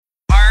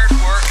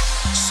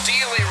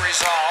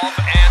evolve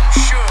and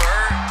sure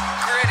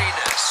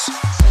grittiness.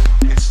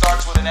 It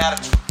starts with an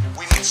attitude.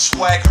 We need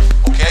swagger,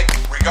 okay?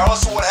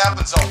 Regardless of what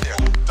happens out there.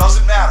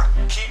 Doesn't matter.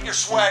 Keep your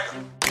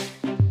swagger.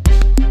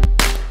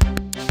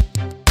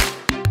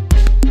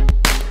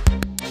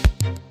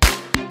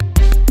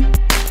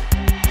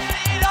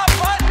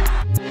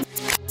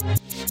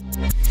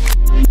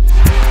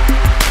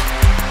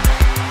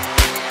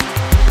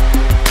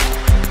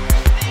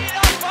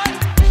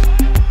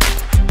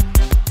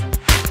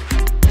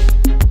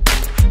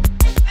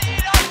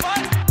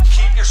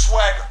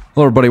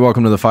 Hello, everybody.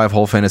 Welcome to the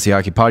 5-Hole Fantasy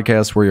Hockey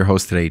Podcast. We're your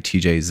hosts today,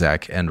 TJ,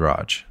 Zach, and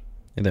Raj.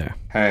 Hey there.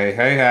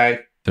 Hey.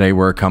 Today,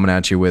 we're coming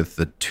at you with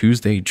the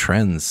Tuesday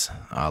trends.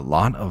 A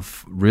lot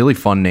of really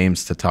fun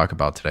names to talk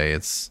about today.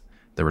 It's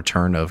the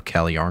return of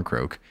Calle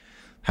Yarncroke.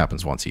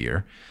 Happens once a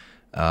year.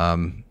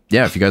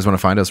 If you guys want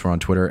to find us, we're on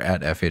Twitter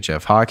at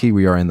FHF Hockey.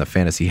 We are in the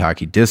Fantasy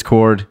Hockey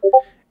Discord,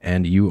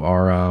 and you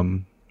are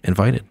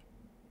invited.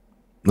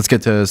 Let's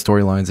get to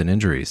storylines and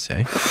injuries,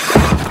 eh?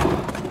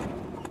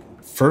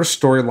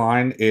 First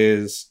storyline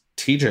is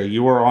TJ.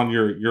 You were on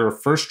your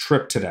first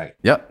trip today.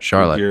 Yep,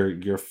 Charlotte. You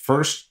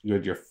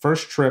had your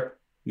first trip.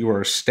 You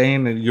were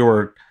staying and you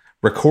were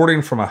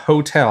recording from a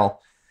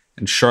hotel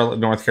in Charlotte,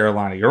 North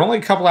Carolina. You're only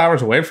a couple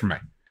hours away from me.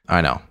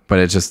 I know, but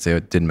it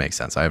didn't make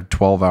sense. I have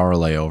 12-hour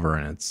layover,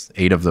 and it's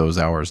 8 of those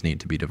hours need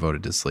to be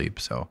devoted to sleep.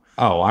 So,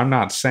 I'm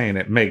not saying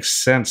it makes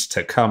sense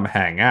to come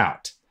hang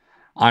out.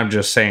 I'm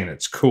just saying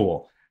it's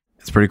cool.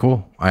 It's pretty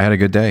cool. I had a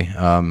good day.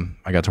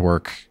 I got to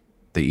work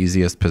the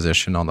easiest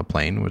position on the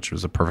plane, which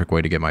was a perfect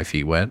way to get my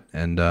feet wet,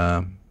 and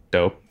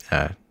dope.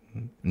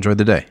 Enjoyed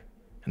the day.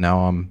 And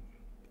now I'm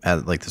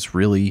at like this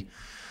really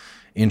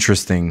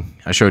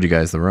interesting. I showed you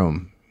guys the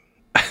room.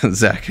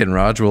 Zach and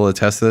Raj will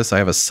attest to this. I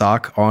have a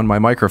sock on my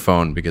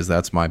microphone because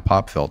that's my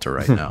pop filter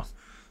right now.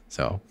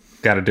 So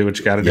got to do what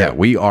you got to do. Yeah,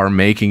 we are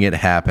making it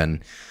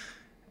happen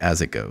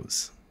as it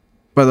goes.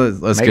 But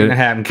let's get it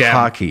happen.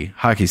 Hockey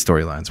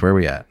storylines. Where are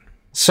we at?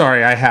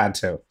 Sorry, I had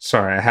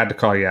to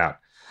call you out.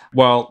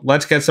 Well,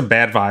 let's get some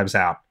bad vibes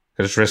out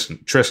because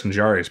Tristan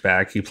Jarry's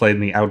back. He played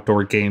in the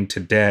outdoor game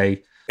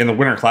today in the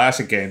Winter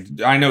Classic game.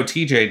 I know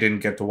TJ didn't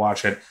get to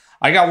watch it.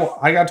 I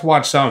got to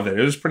watch some of it.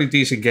 It was a pretty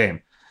decent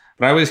game.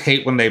 But I always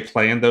hate when they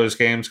play in those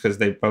games because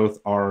they both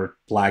are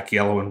black,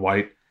 yellow, and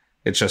white.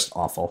 It's just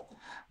awful.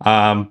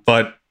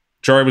 But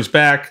Jarry was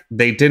back.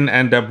 They didn't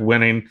end up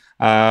winning,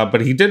 but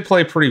he did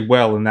play pretty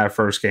well in that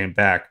first game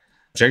back.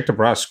 Jake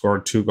DeBrusk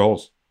scored 2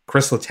 goals.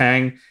 Chris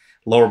Letang,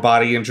 lower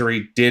body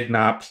injury, did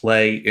not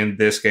play in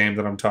this game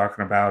that I'm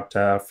talking about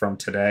from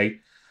today.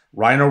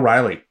 Ryan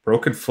O'Reilly,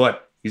 broken foot.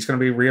 He's going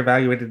to be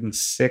reevaluated in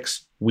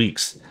 6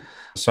 weeks.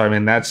 So,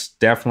 that's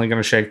definitely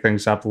going to shake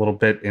things up a little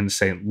bit in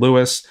St.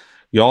 Louis.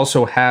 You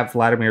also have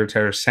Vladimir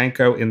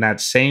Tarasenko in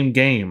that same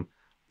game,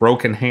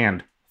 broken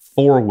hand,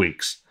 4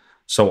 weeks.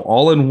 So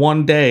all in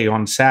one day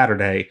on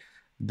Saturday,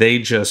 they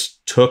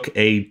just took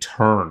a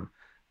turn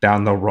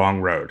down the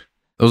wrong road.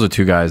 Those are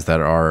 2 guys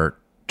that are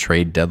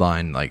trade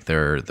deadline, like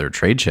they're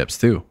trade chips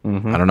too.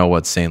 I don't know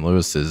what St.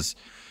 Louis is.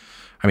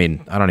 I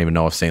don't even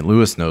know if St.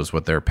 Louis knows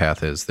what their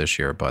path is this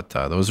year, but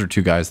those are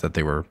 2 guys that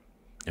they were,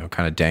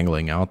 kind of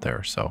dangling out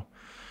there. So,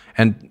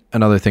 and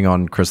another thing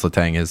on Chris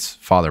Letang, his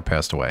father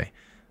passed away.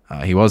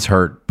 He was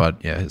hurt,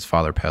 but yeah, his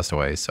father passed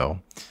away. So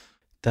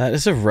that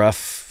is a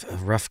rough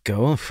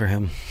go for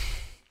him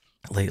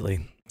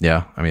lately.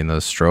 Yeah, the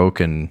stroke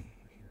and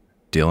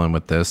dealing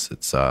with this,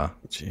 it's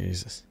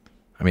Jesus.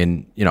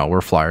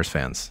 We're Flyers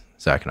fans,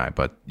 Zach and I,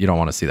 but you don't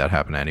want to see that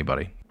happen to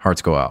anybody.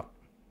 Hearts go out.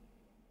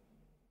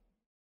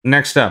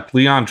 Next up,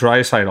 Leon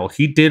Draisaitl.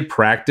 He did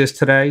practice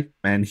today,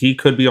 and he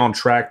could be on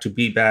track to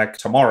be back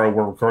tomorrow.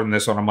 We're recording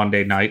this on a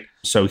Monday night,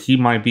 so he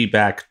might be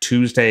back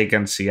Tuesday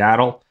against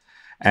Seattle.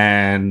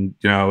 And,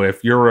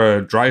 if you're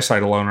a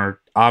Draisaitl owner,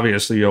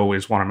 obviously you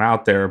always want him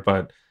out there,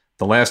 but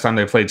the last time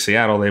they played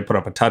Seattle, they put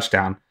up a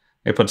touchdown.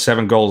 They put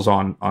 7 goals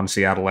on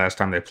Seattle last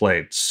time they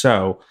played.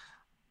 So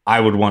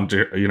I would want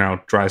to,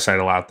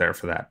 Draisaitl out there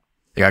for that.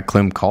 They got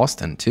Klim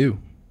Kostin too,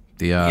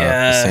 the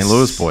St.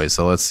 Louis boys.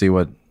 So let's see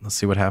what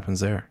happens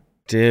there.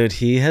 Dude,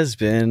 he has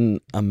been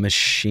a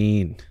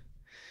machine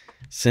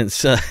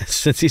since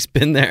he's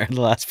been there in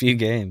the last few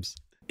games.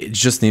 It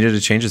just needed a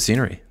change of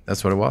scenery.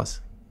 That's what it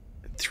was.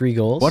 3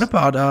 goals. What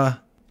about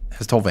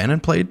has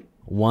Tolvanen played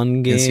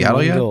 1 game, in Seattle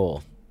 1 yet?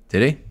 goal?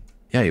 Did he?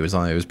 Yeah, he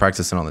was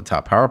practicing on the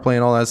top power play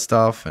and all that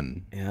stuff.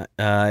 And yeah,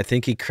 I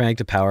think he cranked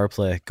a power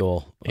play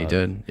goal. He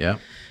did. Yeah.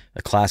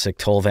 A classic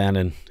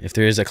Tolvanen, if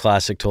there is a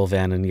classic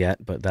Tolvanen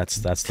yet, but that's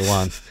the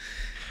one.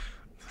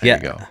 There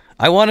you go.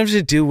 I want him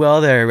to do well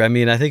there.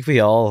 I think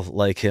we all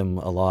like him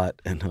a lot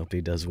and hope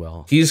he does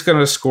well. He's going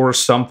to score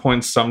some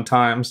points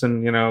sometimes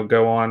and,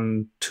 go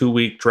on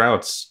 2-week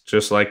droughts,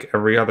 just like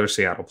every other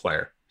Seattle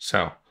player.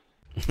 So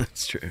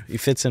that's true. He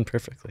fits in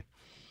perfectly.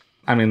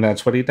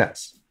 That's what he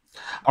does.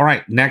 All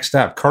right, next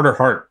up, Carter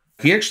Hart.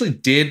 He actually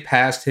did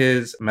pass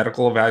his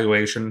medical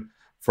evaluation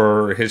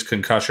for his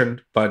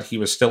concussion, but he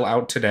was still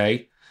out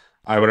today.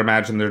 I would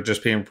imagine they're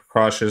just being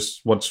precautious.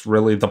 What's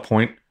really the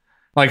point?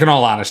 Like, in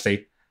all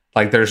honesty,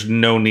 Like, there's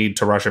no need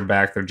to rush him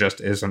back. There just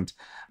isn't.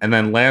 And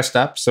then last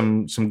up,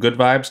 some good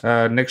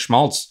vibes. Nick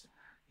Schmaltz.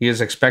 He is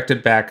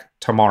expected back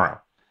tomorrow.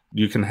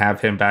 You can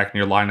have him back in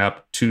your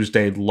lineup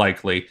Tuesday,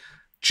 likely.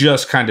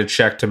 Just kind of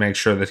check to make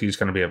sure that he's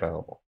going to be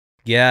available.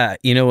 Yeah,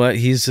 you know what?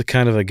 He's a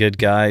kind of a good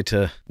guy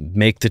to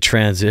make the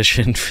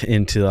transition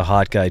into the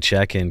hot guy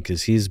check-in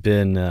because he's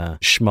been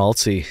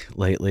schmaltzy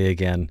lately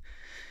again.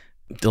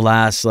 The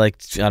last,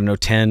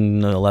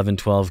 10, 11,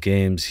 12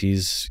 games,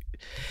 he's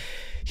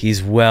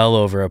well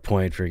over a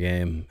point per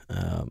game.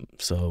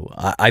 So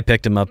I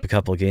picked him up a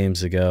couple of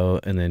games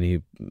ago, and then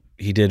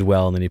he did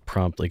well, and then he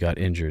promptly got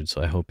injured.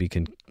 So I hope he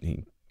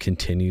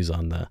continues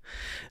on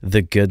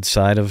the good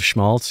side of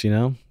Schmaltz,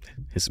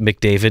 his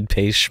McDavid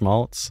pace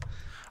Schmaltz.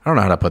 I don't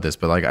know how to put this,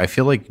 but I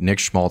feel like Nick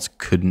Schmaltz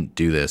couldn't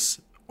do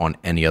this on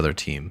any other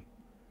team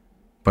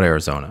but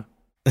Arizona.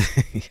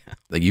 Yeah.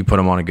 Like, you put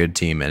him on a good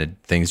team,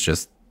 and things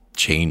just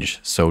change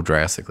so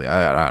drastically.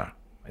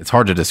 It's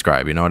hard to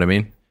describe. You know what I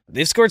mean?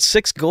 They've scored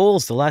 6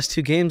 goals the last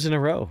 2 games in a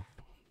row.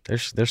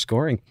 They're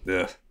scoring.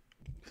 Yeah,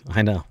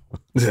 I know.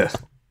 Yeah,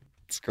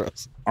 it's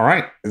gross. All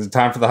right, is it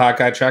time for the hot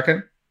guy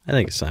check-in? I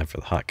think it's time for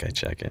the hot guy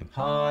check-in.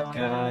 Hot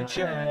guy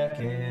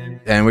check-in.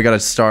 And we got to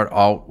start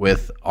out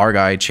with our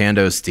guy,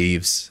 Chandler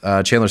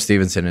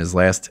Stevenson, in his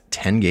last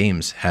 10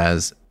 games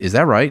has, is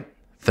that right?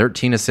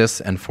 13 assists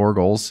and 4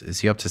 goals.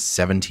 Is he up to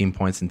 17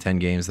 points in 10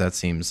 games? That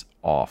seems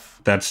off.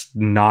 That's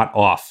not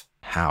off.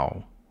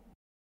 How?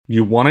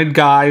 You wanted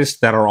guys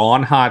that are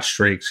on hot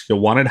streaks. You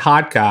wanted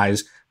hot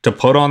guys to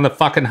put on the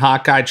fucking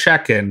hot guy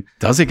check-in.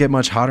 Does it get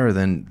much hotter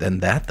than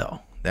that,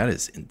 though? That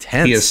is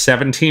intense. He has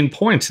 17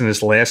 points in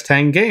his last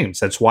 10 games.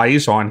 That's why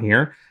he's on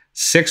here.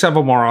 6 of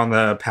them are on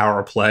the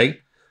power play,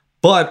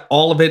 but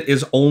all of it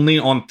is only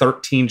on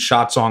 13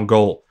 shots on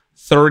goal.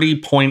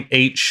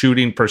 30.8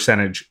 shooting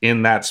percentage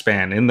in that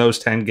span, in those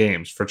 10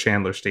 games for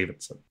Chandler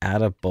Stevenson.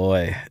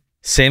 Attaboy.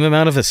 Same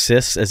amount of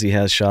assists as he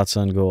has shots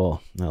on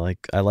goal. I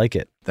like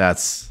it.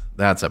 That's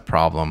a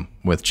problem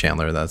with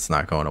Chandler. That's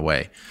not going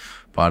away.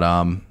 But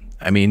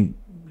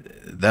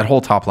that whole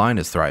top line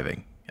is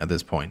thriving at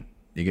this point.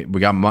 We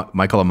got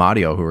Michael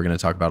Amadio, who we're going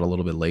to talk about a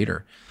little bit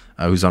later,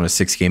 who's on a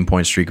 6-game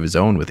point streak of his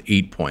own with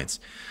 8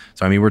 points.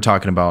 So we're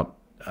talking about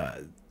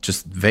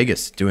just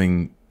Vegas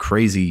doing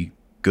crazy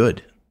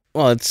good.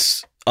 Well,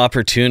 it's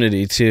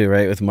opportunity too,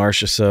 right? With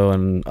Marchessault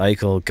and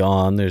Eichel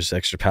gone, there's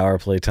extra power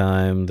play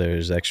time.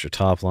 There's extra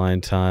top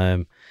line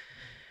time.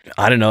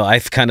 I don't know.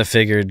 I've kind of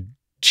figured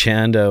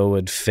Chando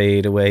would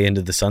fade away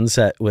into the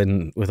sunset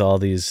with all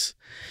these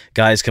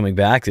guys coming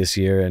back this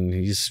year, and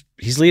he's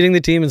leading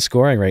the team in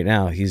scoring right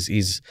now.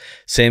 He's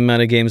same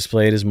amount of games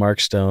played as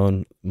Mark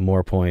Stone,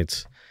 more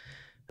points.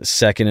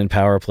 Second in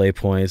power play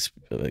points,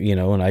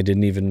 and I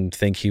didn't even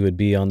think he would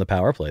be on the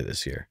power play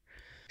this year.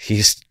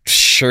 He's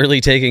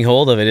surely taking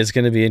hold of it. It's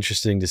going to be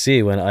interesting to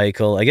see when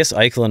Eichel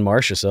and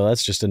Marchessault,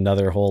 that's just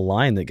another whole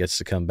line that gets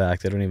to come back.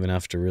 They don't even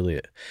have to really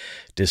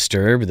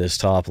disturb this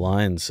top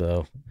line.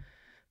 So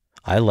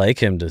I like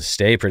him to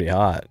stay pretty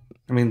hot.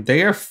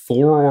 They have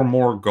 4 or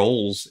more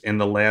goals in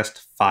the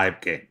last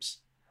 5 games.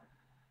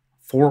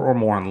 4 or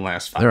more in the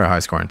last 5. They're a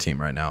high-scoring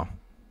team right now.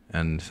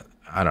 And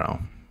I don't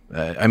know.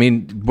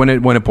 When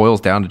it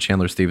boils down to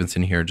Chandler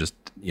Stevenson here, just,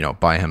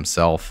 by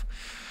himself,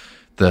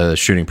 the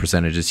shooting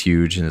percentage is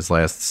huge. In his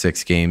last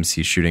 6 games,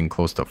 he's shooting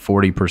close to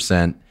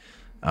 40%.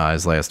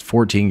 His last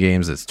 14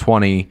 games, it's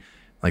 20.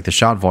 The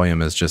shot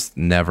volume is just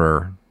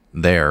never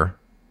there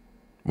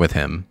with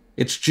him.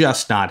 It's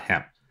just not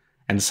him.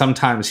 And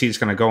sometimes he's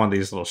going to go on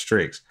these little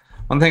streaks.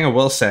 One thing I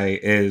will say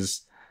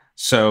is,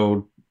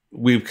 so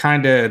we've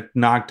kind of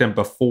knocked him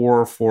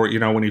before for,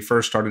 when he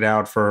first started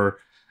out for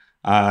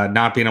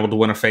not being able to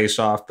win a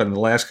faceoff. But in the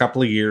last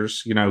couple of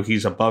years,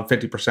 he's above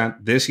 50%.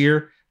 This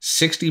year,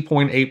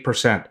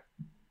 60.8%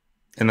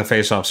 in the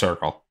faceoff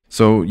circle.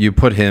 So you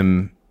put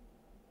him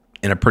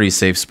in a pretty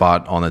safe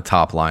spot on the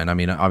top line.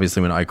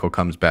 Obviously when Eichel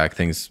comes back,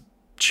 things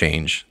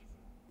change.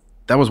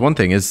 That was one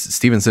thing, is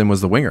Stevenson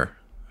was the winger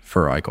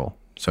for Eichel.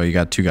 So you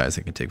got 2 guys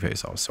that can take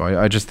faceoffs. So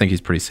I just think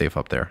he's pretty safe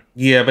up there.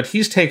 Yeah, but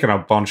he's taken a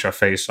bunch of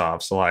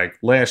faceoffs. Like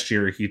last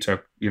year, he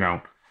took,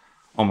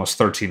 almost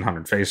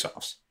 1,300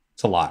 faceoffs.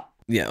 It's a lot.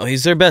 Yeah, well,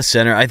 he's their best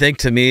center. I think,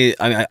 to me,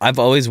 I've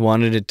always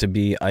wanted it to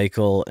be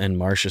Eichel and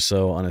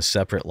Marchessault on a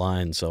separate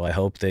line, so I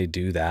hope they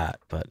do that.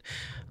 But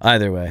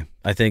either way,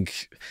 I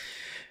think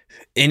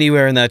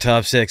anywhere in that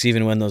top 6,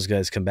 even when those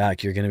guys come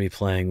back, you're going to be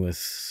playing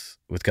with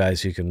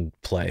guys who can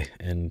play.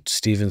 And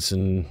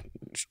Stevenson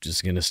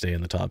just going to stay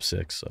in the top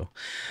 6. So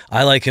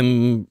I like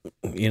him,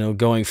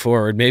 going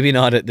forward. Maybe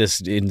not at this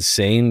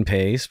insane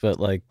pace, but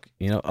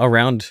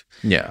around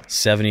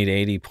 70 to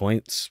 80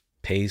 points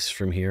pace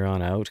from here on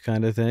out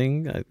kind of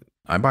thing.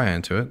 I buy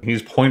into it.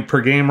 He's point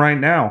per game right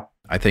now.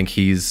 I think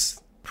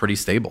he's pretty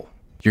stable.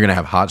 You're going to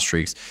have hot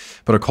streaks,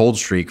 but a cold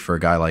streak for a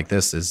guy like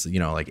this is,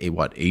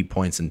 8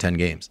 points in 10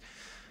 games.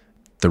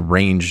 The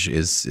range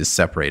is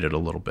separated a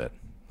little bit.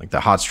 The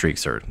hot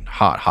streaks are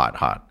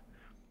hot.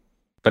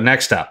 But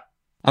next up,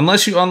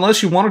 unless you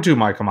want to do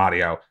Mike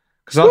Amadio,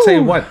 Because I'll tell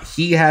you what,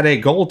 he had a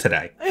goal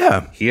today.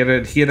 Yeah. He had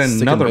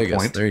another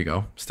point. There you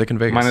go. Stick in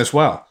Vegas. Mine as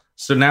well.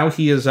 So now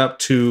he is up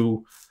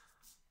to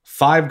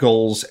 5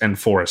 goals and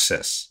 4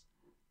 assists.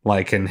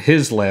 Like in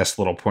his last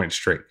little point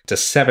streak to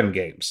 7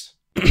 games.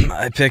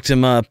 I picked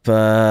him up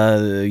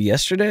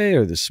yesterday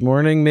or this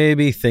morning,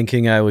 maybe,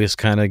 thinking I was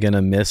kind of going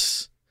to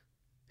miss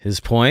his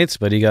points,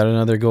 but he got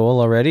another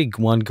goal already.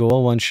 1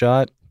 goal, 1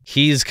 shot.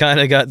 He's kind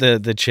of got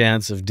the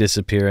chance of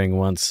disappearing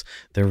once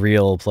the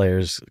real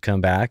players come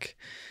back.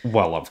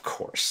 Well, of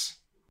course.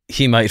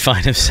 He might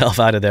find himself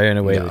out of there in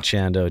a way that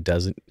Chando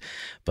doesn't.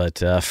 But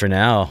for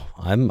now,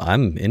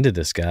 I'm into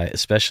this guy,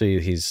 especially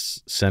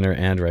he's center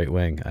and right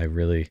wing. I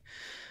really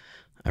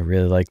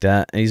like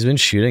that. And he's been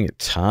shooting a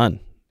ton.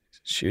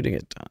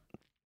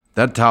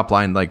 That top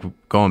line, like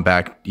going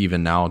back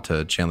even now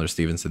to Chandler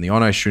Stevenson, the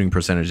on-ice shooting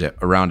percentage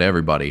around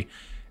everybody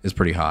is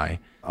pretty high.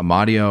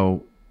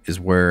 Amadio is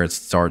where it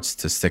starts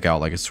to stick out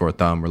like a sore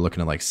thumb. We're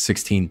looking at like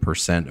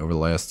 16% over the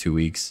last 2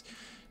 weeks.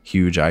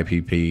 Huge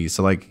IPP.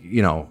 So like,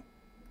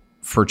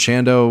 for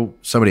Chando,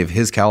 somebody of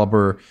his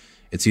caliber,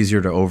 it's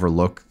easier to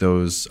overlook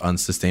those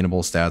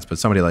unsustainable stats. But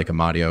somebody like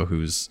Amadio,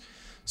 who's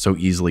so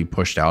easily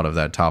pushed out of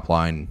that top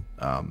line,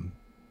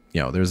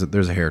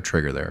 there's a hair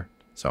trigger there.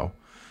 So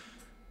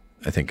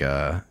I think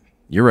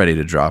you're ready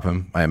to drop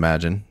him, I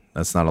imagine.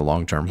 That's not a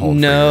long-term hold.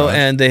 No,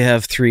 and they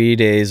have 3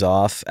 days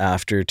off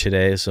after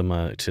today.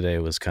 So today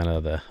was kind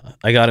of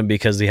I got him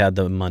because he had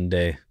the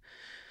Monday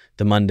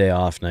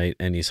off night,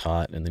 and he's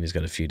hot, and then he's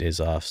got a few days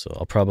off. So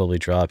I'll probably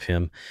drop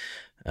him.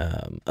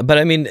 But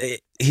I mean,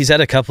 he's had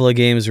a couple of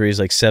games where he's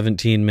like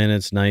 17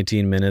 minutes,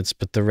 19 minutes,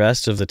 but the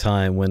rest of the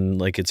time when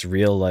like it's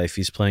real life,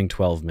 he's playing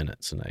 12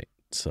 minutes a night.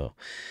 So,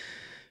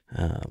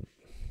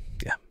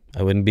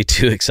 I wouldn't be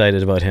too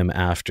excited about him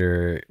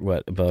after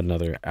about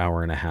another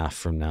hour and a half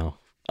from now.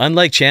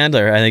 Unlike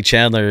Chandler, I think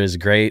Chandler is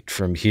great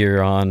from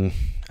here on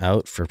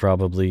out for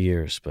probably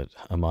years, but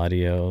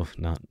Amadio,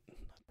 not.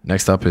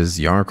 Next up is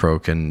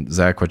Yarncroke, and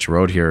Zach, what you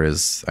wrote here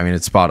is, I mean,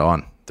 it's spot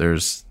on.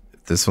 This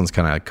one's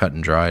kind of cut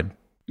and dried.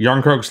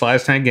 Yarncroke's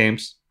last 10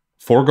 games,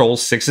 4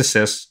 goals, 6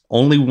 assists.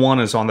 Only 1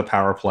 is on the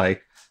power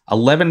play.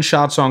 11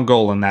 shots on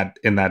goal in that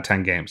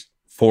 10 games.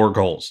 4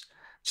 goals.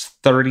 It's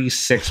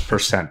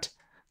 36%.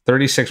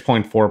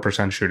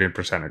 36.4% shooting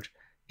percentage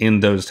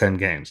in those 10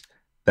 games.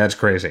 That's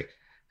crazy.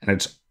 And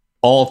it's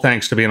all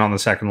thanks to being on the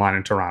second line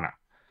in Toronto.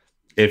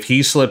 If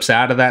he slips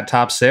out of that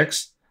top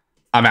 6,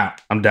 I'm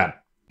out. I'm done.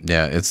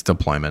 Yeah, it's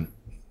deployment.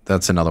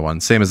 That's another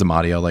one. Same as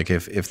Amadio. Like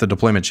if the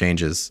deployment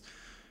changes,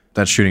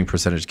 that shooting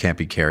percentage can't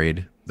be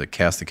carried. The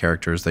cast of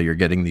characters that you're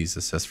getting these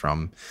assists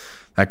from,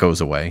 that goes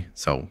away.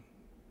 So,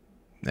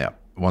 yeah,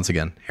 once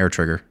again, hair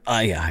trigger.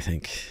 I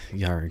think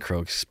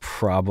Yarncroke's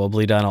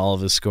probably done all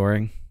of his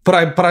scoring.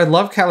 But I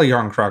love Calle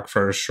Yarncroke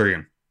for a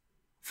stream.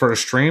 For a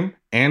stream,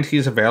 and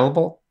he's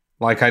available.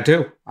 Like I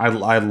do. I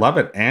love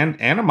it. And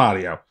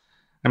Amadio.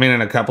 I mean,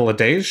 in a couple of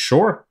days,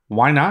 sure.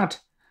 Why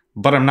not?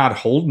 But I'm not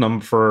holding him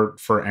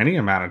for any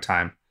amount of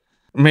time.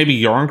 Maybe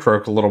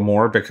Yarncroke a little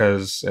more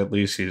because at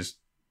least he's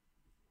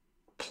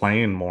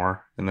playing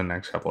more in the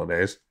next couple of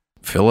days.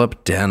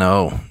 Philip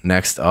Dano,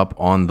 next up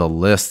on the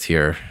list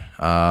here.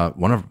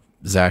 One of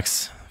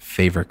Zach's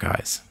favorite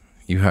guys.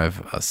 You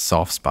have a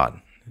soft spot.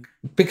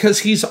 Because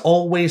he's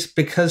always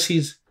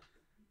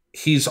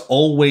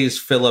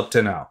Philip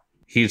Dano.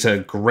 He's a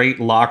great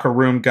locker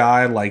room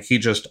guy. Like he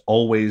just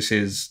always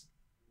is,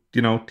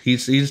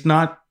 he's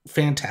not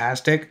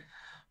fantastic,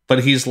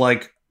 but he's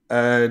like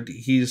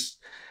he's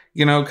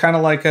kind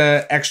of like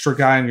a extra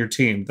guy on your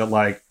team that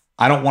like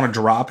I don't want to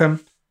drop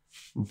him,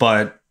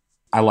 but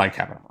I like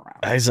having him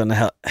around. He's on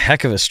a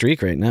heck of a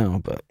streak right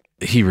now, but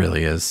he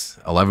really is.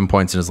 11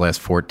 points in his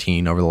last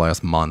 14 over the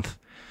last month.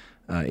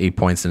 8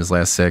 points in his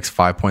last 6,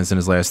 5 points in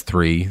his last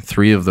 3.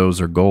 3 of those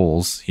are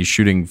goals. He's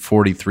shooting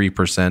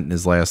 43% in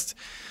his last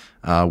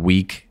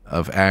week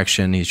of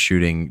action. He's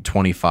shooting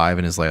 25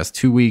 in his last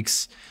 2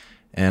 weeks.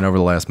 And over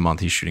the last month,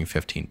 he's shooting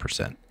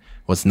 15%.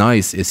 What's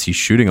nice is he's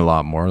shooting a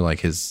lot more.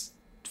 Like his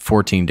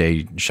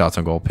 14-day shots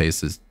on goal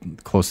pace is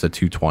close to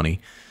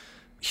 220.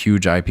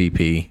 Huge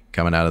IPP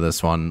coming out of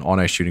this one.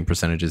 On-ice shooting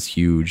percentage is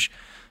huge.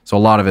 So a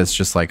lot of it's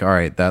just like, all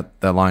right,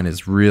 that line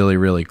is really,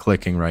 really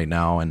clicking right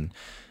now. And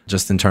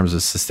just in terms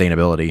of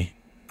sustainability,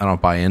 I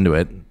don't buy into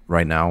it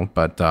right now,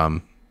 but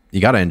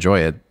you got to enjoy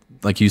it.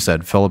 Like you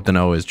said, Philip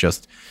Dano is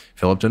just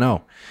Philip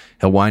Dano.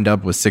 He'll wind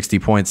up with 60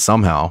 points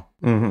somehow.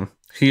 Mm-hmm.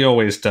 He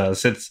always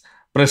does.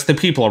 But it's the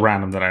people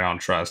around him that I don't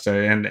trust.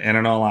 And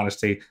in all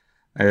honesty,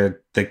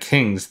 the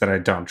Kings that I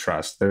don't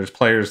trust. There's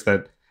players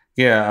that,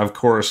 yeah, of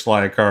course,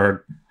 like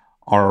are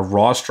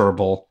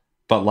rosterable,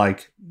 but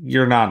like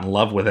you're not in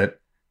love with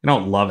it. You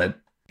don't love it.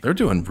 They're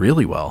doing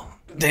really well.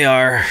 they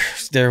are.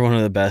 They're one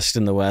of the best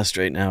in the West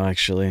right now,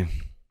 actually.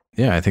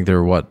 Yeah, I think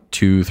they're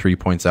 2-3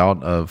 points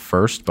out of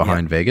first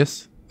behind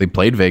Vegas. They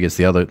played Vegas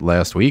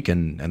last week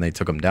and they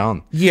took them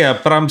down. Yeah,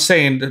 but I'm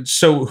saying,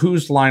 so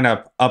whose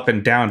lineup up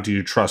and down do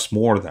you trust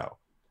more, though?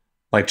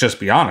 Like, just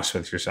be honest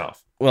with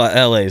yourself.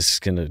 Well, LA's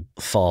going to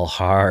fall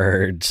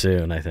hard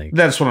soon, I think.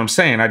 That's what I'm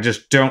saying. I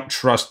just don't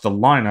trust the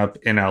lineup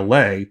in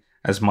LA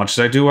as much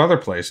as I do other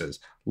places,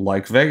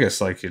 like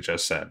Vegas, like you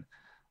just said.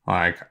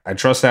 Like, I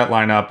trust that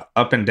lineup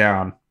up and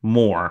down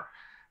more.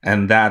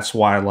 And that's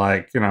why,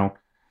 like, you know,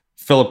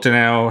 Philip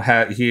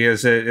Deneau,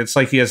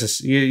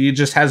 he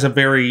just has a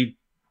very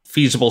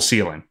feasible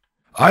ceiling.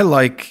 I'm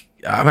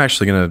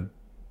actually going to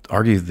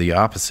argue the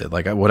opposite.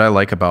 Like, what I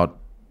like about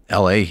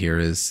LA here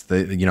is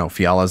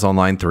Fiala's on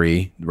line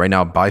 3 right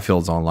now.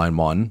 Byfield's on line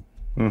 1,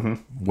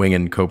 Wing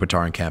and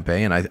Kopitar and Kempe.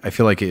 And I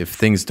feel like if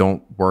things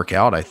don't work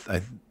out,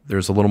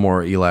 there's a little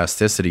more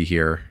elasticity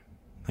here.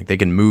 Like, they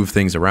can move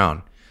things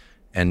around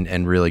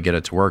and really get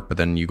it to work. But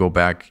then you go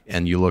back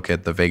and you look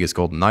at the Vegas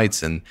Golden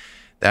Knights, and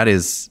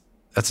that's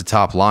a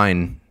top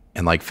line,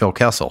 and like Phil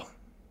Kessel,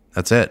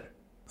 that's it.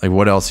 Like,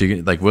 what else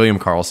like William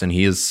Karlsson,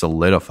 he is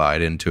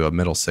solidified into a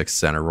middle 6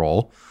 center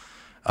role.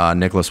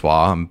 Nicholas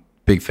Waugh, I'm a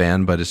big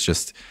fan, but it's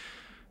just,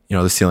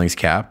 the ceiling's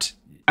capped.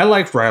 I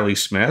like Riley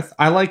Smith.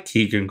 I like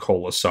Keegan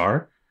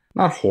Colasar.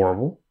 Not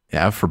horrible.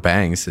 Yeah, for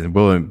Bangs and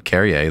William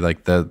Carrier,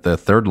 like the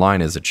third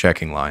line is a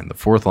checking line. The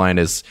fourth line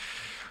is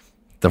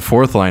a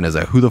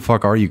who the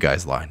fuck are you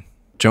guys line.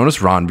 Jonas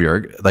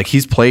Ronbjerg, like,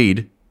 he's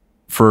played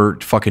for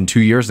fucking 2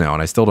 years now,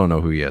 and I still don't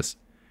know who he is.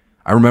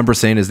 I remember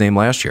saying his name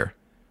last year.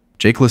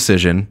 Jake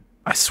Lecision,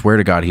 I swear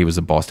to God he was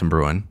a Boston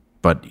Bruin,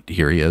 but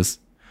here he is.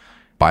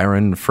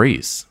 Byron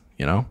Freese,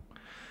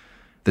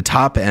 The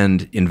top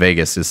end in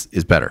Vegas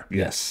is better.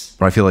 Yes.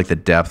 But I feel like the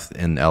depth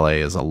in LA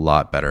is a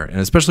lot better. And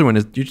especially when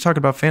you're talking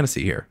about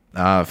fantasy here.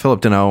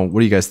 Philip Deneau, what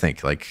do you guys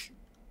think? Like,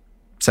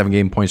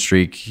 7-game point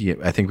streak,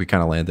 I think we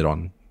kind of landed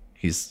on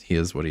he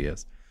is what he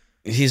is.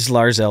 He's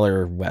Lars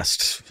Eller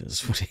West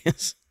is what he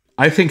is.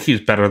 I think he's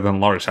better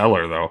than Lars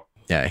Eller, though.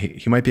 Yeah,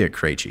 he might be a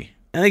Krejci.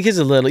 I think he's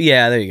a little,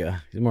 there you go.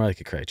 He's more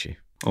like a Krejci.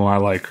 Oh, I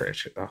like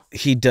Krejci, though.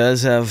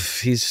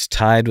 He's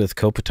tied with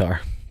Kopitar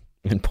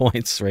in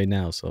points right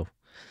now, so,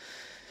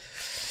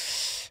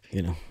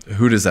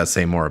 Who does that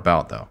say more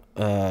about, though?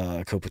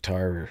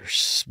 Kopitar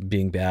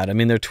being bad. I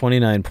mean, they're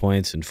 29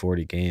 points in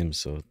 40 games,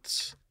 so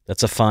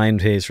that's a fine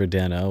pace for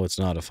Deneau. It's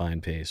not a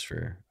fine pace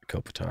for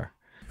Kopitar.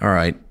 All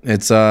right.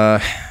 It's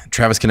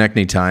Travis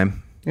Konechny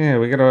time. Yeah,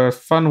 we got a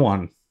fun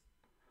one.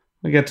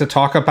 We get to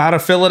talk about a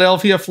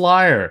Philadelphia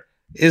Flyer.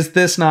 Is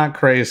this not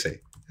crazy?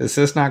 Is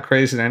this not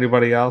crazy to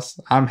anybody else?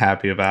 I'm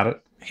happy about it.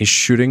 He's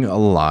shooting a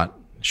lot,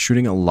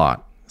 scoring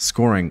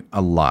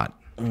a lot.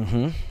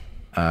 Mm-hmm.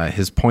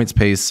 His points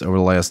pace over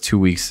the last 2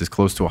 weeks is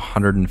close to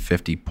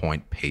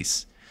 150-point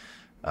pace.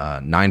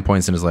 9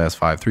 points in his last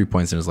 5, 3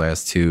 points in his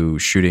last 2,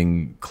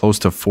 shooting close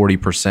to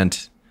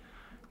 40%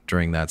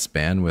 during that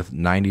span with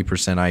 90%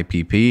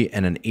 IPP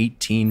and an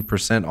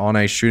 18%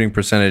 on-ice shooting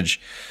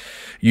percentage.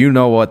 You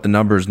know what the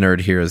numbers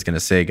nerd here is going to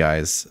say,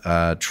 guys.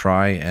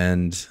 Try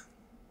and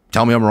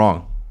tell me I'm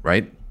wrong,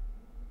 right?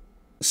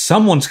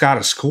 Someone's got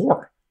to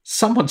score.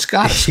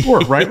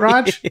 Right,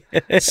 Raj?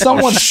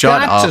 Someone's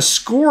got to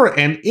score,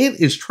 and it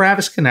is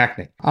Travis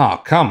Konechny.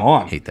 Oh, come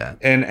on. Hate that.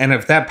 And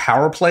if that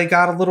power play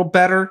got a little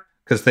better,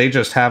 because they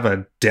just have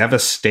a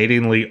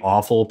devastatingly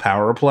awful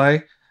power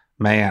play,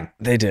 man.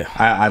 They do.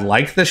 I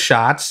like the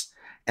shots,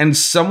 and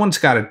someone's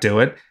got to do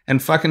it,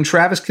 and fucking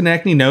Travis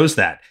Konechny knows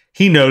that.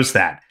 He knows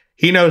that.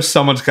 He knows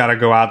someone's got to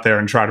go out there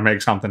and try to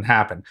make something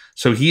happen.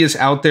 So he is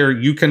out there.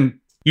 You can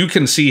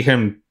see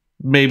him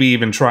maybe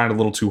even trying a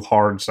little too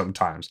hard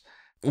sometimes.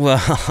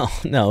 Well,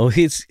 no,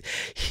 he's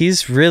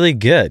really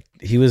good.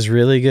 He was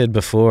really good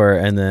before,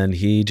 and then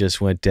he just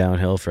went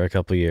downhill for a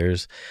couple of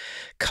years.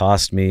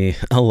 Cost me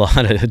a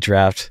lot of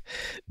draft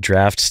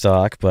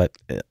stock, but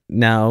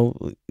now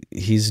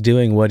he's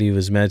doing what he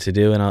was meant to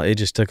do, and it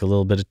just took a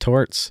little bit of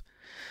Torts.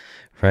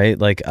 Right?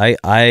 Like,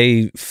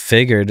 I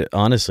figured,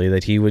 honestly,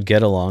 that he would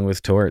get along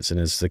with Torts,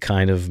 and it's the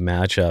kind of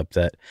matchup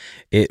that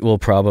it will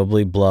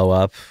probably blow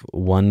up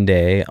one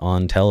day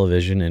on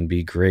television and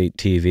be great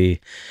TV,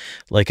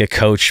 like a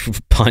coach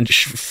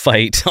punch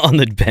fight on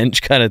the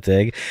bench kind of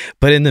thing.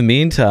 But in the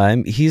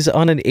meantime, he's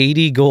on an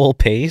 80-goal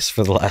pace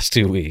for the last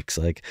 2 weeks.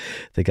 Like,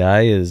 the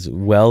guy is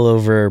well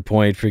over a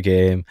point per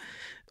game.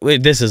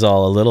 This is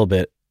all a little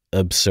bit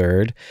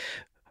absurd.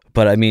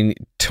 But, I mean,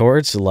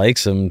 Torts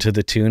likes him to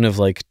the tune of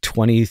like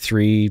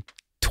 23,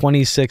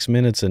 26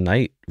 minutes a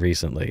night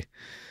recently.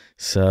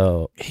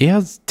 So he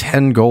has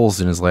 10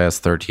 goals in his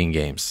last 13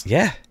 games.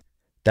 Yeah,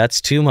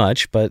 that's too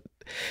much, but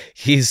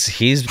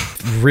he's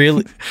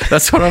really...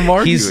 That's what I'm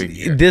arguing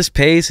here. This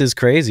pace is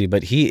crazy,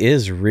 but he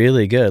is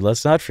really good.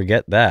 Let's not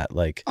forget that.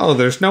 Like, oh,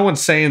 there's no one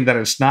saying that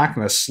it's not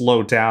going to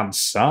slow down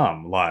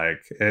some.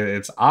 Like,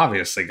 it's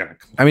obviously going to...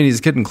 I mean, he's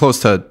getting close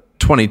to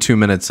 22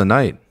 minutes a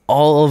night.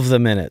 All of the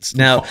minutes.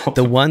 Now,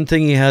 the one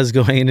thing he has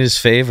going in his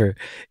favor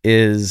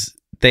is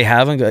he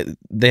hasn't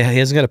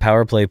got a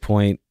power play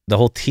point. The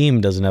whole team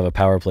doesn't have a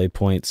power play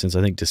point since,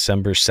 I think,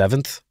 December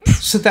 7th.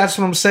 So that's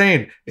what I'm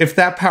saying. If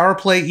that power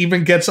play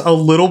even gets a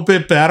little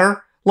bit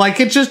better, like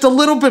it's just a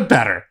little bit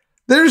better,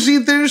 there's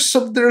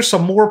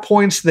some more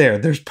points there.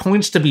 There's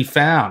points to be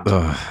found.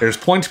 Ugh. There's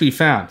points to be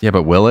found. Yeah,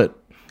 but will it?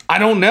 I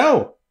don't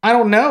know.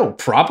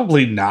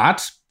 Probably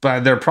not.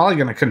 But they're probably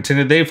going to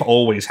continue. They've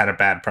always had a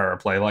bad power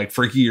play, like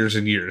for years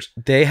and years.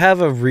 They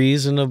have a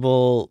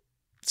reasonable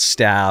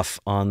staff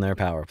on their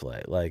power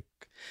play. Like,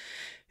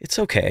 it's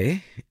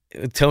okay.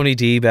 Tony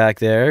D back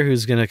there,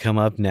 who's going to come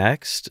up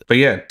next. But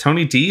yeah,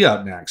 Tony D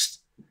up next.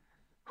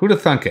 Who'd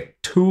have thunk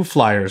it? 2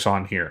 Flyers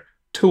on here.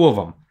 2 of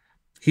them.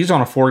 He's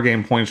on a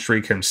 4-game point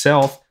streak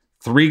himself.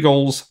 3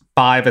 goals,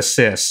 5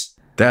 assists.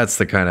 That's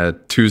the kind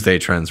of Tuesday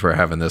trends we're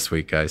having this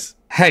week, guys.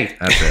 Hey,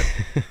 That's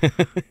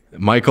it.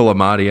 Michael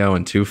Amadio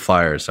and 2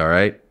 Flyers, all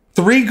right?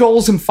 3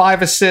 goals and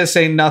 5 assists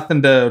ain't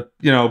nothing to,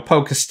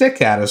 poke a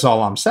stick at, is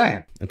all I'm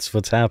saying. That's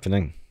what's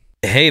happening.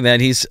 Hey, man,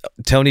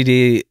 Tony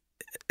D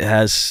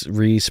has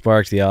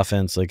re-sparked the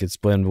offense. Like, it's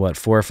been,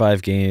 4 or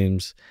 5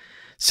 games,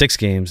 6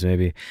 games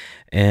maybe,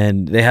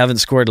 and they haven't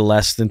scored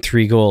less than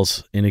 3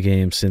 goals in a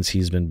game since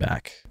he's been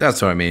back.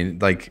 That's what I mean.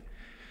 Like,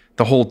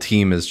 the whole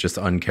team is just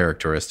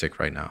uncharacteristic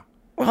right now.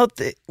 Well,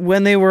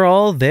 when they were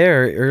all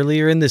there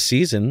earlier in the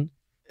season,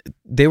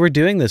 they were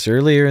doing this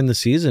earlier in the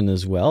season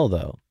as well,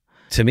 though.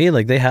 To me,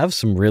 like, they have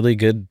some really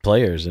good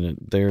players, and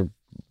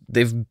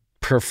they've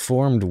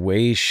performed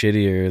way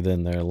shittier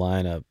than their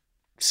lineup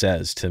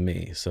says to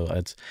me. So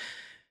it's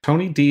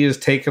Tony D is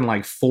taking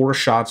like 4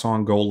 shots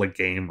on goal a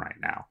game right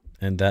now.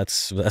 And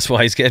that's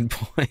why he's getting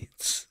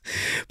points.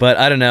 But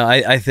I don't know.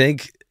 I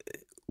think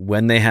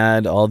when they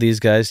had all these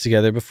guys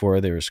together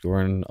before, they were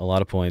scoring a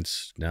lot of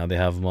points. Now they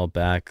have them all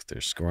back.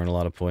 They're scoring a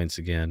lot of points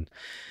again.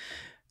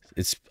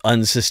 It's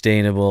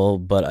unsustainable,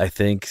 but I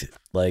think,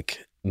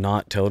 like,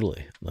 not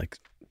totally. Like,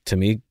 to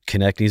me,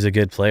 Konechny's a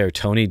good player.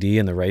 Tony D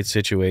in the right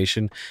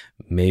situation,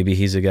 maybe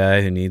he's a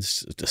guy who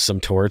needs some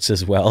torts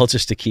as well,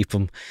 just to keep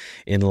him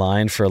in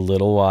line for a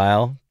little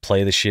while,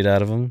 play the shit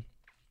out of him.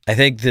 I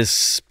think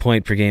this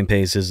point per game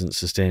pace isn't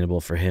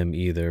sustainable for him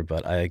either,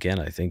 but I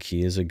think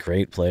he is a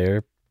great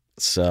player.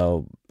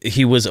 So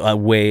he was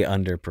way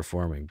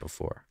underperforming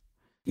before.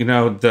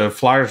 The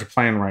Flyers are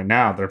playing right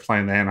now. They're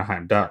playing the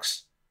Anaheim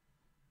Ducks.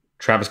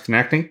 Travis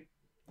Konechny,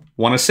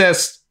 1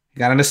 assist. He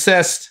got an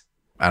assist.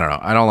 I don't know.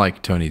 I don't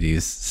like Tony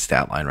D's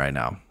stat line right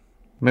now.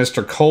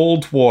 Mr.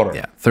 Cold Water.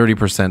 Yeah,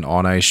 30%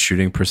 on ice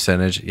shooting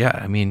percentage. Yeah,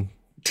 I mean,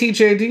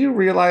 TJ, do you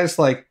realize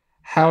like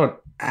how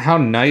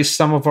nice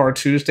some of our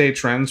Tuesday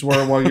trends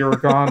were while you were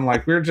gone?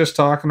 Like, we were just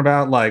talking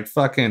about like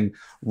fucking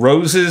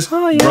roses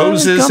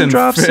and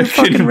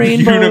fucking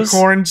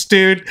unicorns,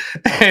 dude.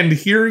 And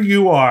here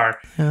you are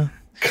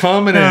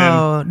coming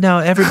in. No,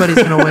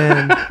 everybody's gonna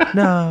win.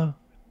 No.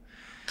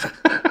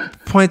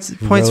 Points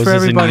Roses for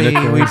everybody.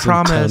 We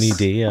promise. Tony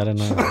D, I don't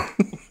know.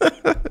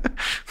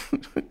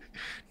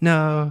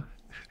 No.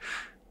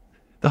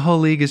 The whole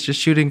league is just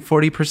shooting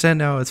 40%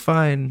 now. It's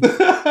fine.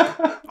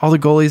 All the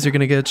goalies are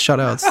going to get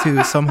shutouts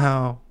too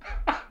somehow.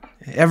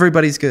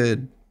 Everybody's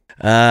good.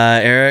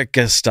 Eric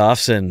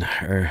Gustafsson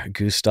or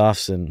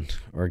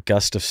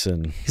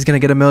Gustafsson. He's going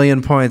to get 1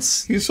 million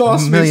points. He's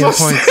awesome. 1 million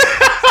points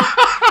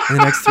in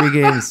the next 3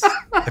 games.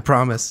 I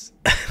promise.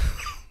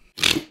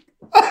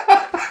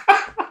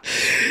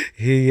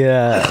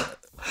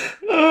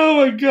 Oh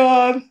my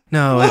God.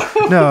 No,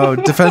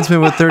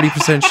 defenseman with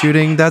 30%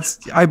 shooting.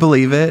 I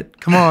believe it.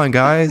 Come on,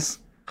 guys.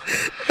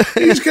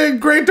 He's getting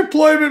great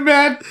deployment,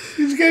 man.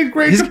 He's getting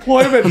great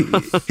deployment.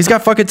 He's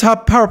got fucking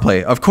top power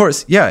play. Of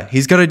course. Yeah,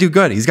 he's going to do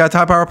good. He's got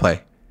top power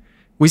play.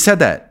 We said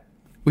that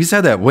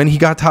when he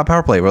got top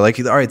power play. We're like,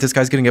 all right, this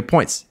guy's going to get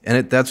points.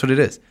 And that's what it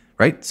is,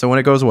 right? So when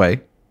it goes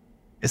away,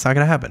 it's not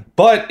going to happen.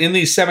 But in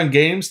these 7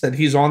 games that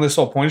he's on this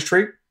whole point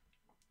streak,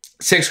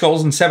 6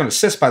 goals and 7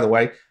 assists, by the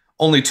way,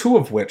 only 2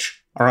 of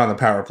which are on the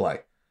power play.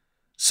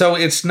 So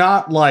it's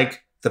not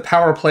like the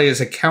power play is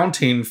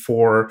accounting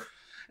for,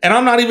 and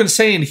I'm not even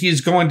saying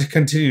he's going to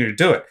continue to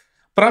do it,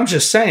 but I'm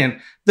just saying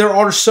there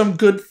are some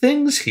good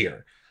things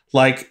here.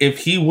 Like, if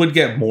he would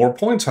get more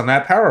points on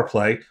that power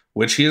play,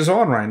 which he is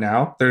on right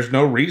now, there's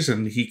no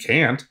reason he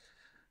can't,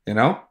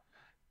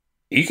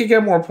 he could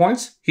get more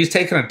points. He's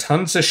taken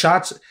tons of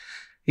shots.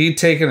 He's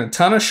taken a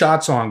ton of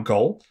shots on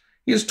goal.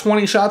 He has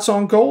 20 shots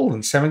on goal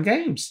in 7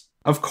 games.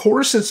 Of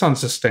course it's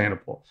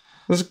unsustainable.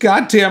 This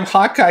goddamn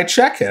Hawkeye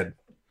checkhead.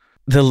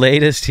 The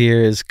latest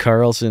here is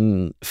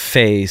Karlsson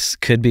face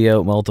could be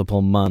out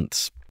multiple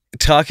months.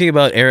 Talking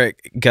about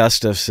Eric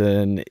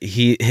Gustafsson,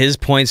 his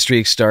point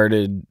streak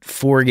started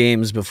 4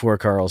 games before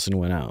Karlsson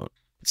went out.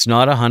 It's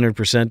not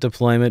 100%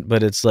 deployment,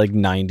 but it's like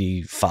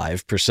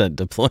 95%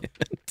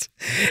 deployment.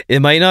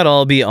 It might not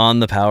all be on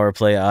the power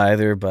play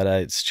either, but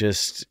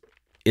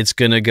it's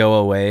going to go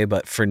away.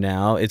 But for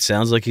now, it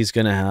sounds like he's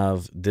going to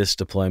have this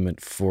deployment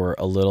for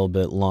a little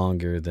bit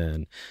longer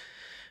than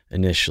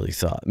initially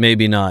thought.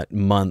 Maybe not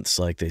months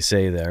like they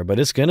say there, but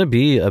it's going to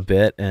be a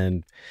bit,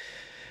 and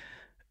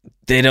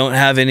they don't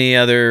have any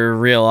other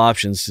real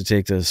options to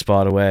take the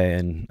spot away.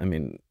 And I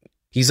mean,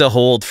 he's a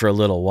hold for a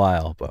little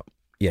while, but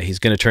yeah, he's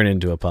going to turn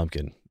into a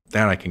pumpkin.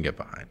 That I can get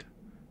behind.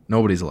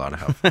 Nobody's allowed to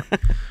have fun.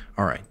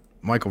 All right,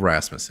 Michael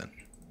Rasmussen.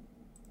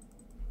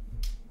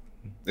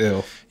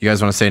 Ew. You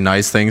guys want to say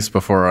nice things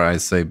before I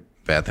say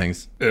bad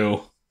things?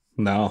 Ew.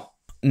 No.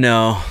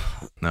 No.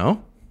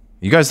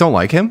 You guys don't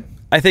like him?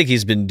 I think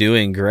he's been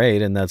doing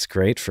great, and that's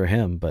great for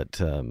him, but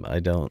I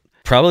don't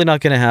Probably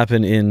not going to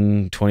happen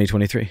in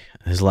 2023.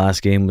 His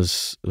last game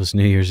was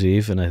New Year's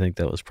Eve, and I think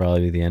that was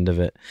probably the end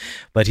of it.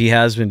 But he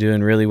has been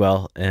doing really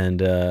well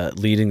and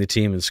leading the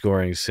team in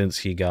scoring since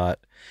he got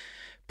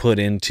put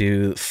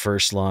into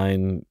first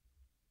line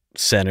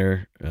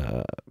center,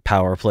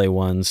 power play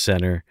 1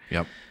 center.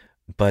 Yep.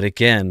 But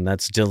again,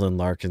 that's Dylan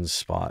Larkin's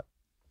spot.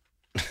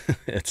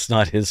 It's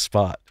not his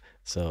spot.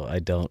 So I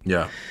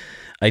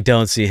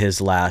don't see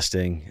his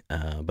lasting,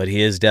 but he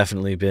has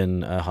definitely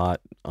been on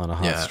a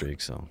hot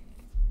streak. So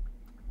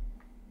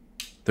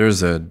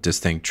there's a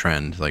distinct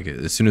trend. Like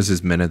as soon as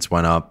his minutes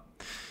went up,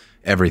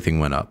 everything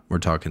went up. We're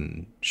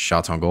talking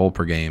shots on goal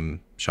per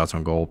game, shots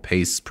on goal,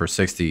 pace per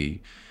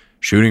 60,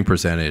 shooting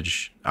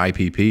percentage,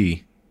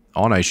 IPP,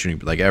 all night shooting.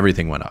 Like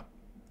everything went up.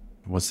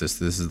 What's this?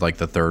 This is like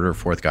the third or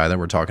fourth guy that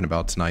we're talking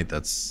about tonight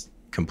that's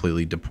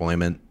completely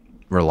deployment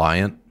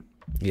reliant.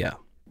 Yeah.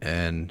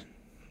 And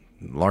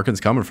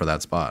Larkin's coming for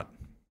that spot.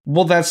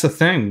 Well, that's the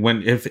thing.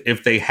 When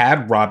if they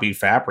had Robbie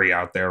Fabry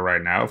out there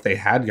right now, if they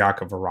had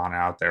Jakub Vrana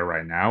out there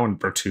right now and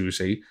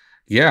Bertuzzi,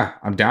 yeah,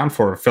 I'm down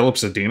for it. Philip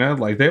Zadina.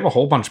 Like they have a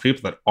whole bunch of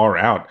people that are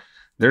out.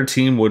 Their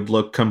team would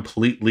look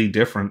completely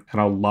different and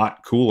a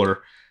lot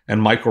cooler.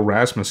 And Michael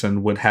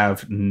Rasmussen would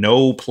have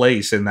no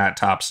place in that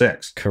top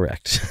 6.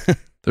 Correct.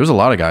 There's a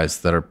lot of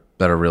guys that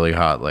are really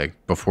hot.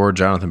 Like before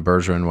Jonathan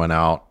Bergeron went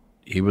out,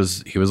 he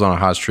was on a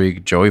hot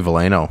streak. Joey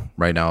Veleno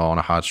right now on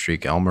a hot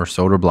streak. Elmer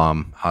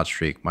Soderblom hot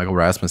streak. Michael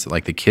Rasmussen.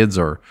 Like the kids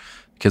are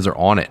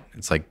on it.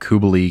 It's like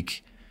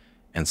Kubalik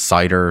and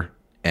Sider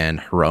and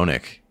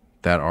Hronik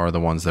that are the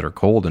ones that are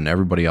cold, and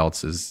everybody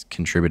else is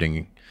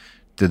contributing.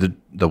 The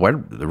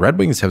Red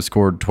Wings have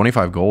scored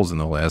 25 goals in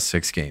the last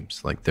 6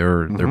 games. Like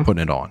they're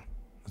putting it on.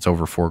 It's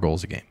over 4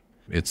 goals a game.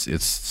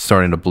 It's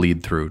starting to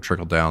bleed through,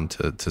 trickle down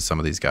to some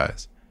of these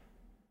guys.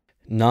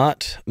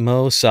 Not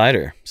Mo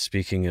Sider.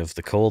 Speaking of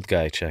the cold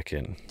guy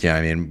check-in. Yeah,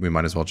 I mean, we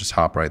might as well just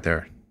hop right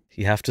there.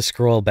 You have to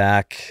scroll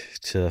back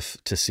to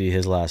see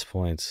his last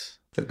points.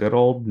 The good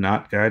old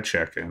not guy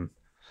check-in.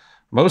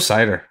 Mo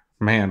Sider.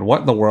 Man,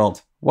 what in the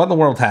world? What in the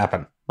world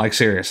happened? Like,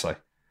 seriously.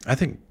 I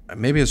think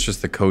maybe it's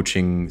just the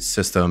coaching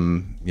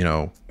system, you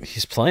know.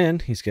 He's playing.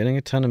 He's getting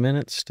a ton of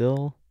minutes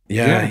still.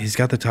 Yeah, he's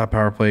got the top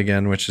power play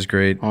again, which is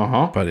great.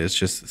 Uh-huh. But it's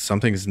just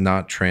something's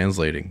not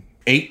translating.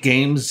 8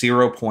 games,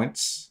 0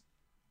 points.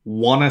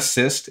 1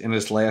 assist in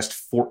his last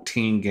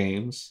 14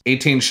 games.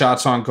 18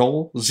 shots on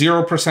goal.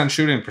 0%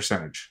 shooting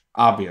percentage,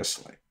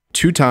 obviously.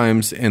 2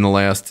 times in the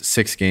last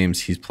 6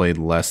 games, he's played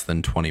less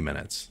than 20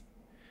 minutes.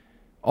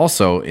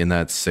 Also, in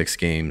that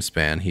 6-game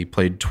span, he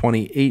played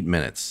 28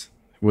 minutes.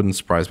 Wouldn't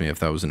surprise me if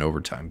that was an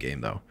overtime game,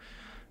 though.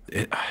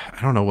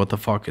 I don't know what the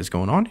fuck is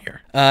going on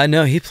here.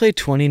 No, he played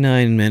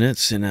 29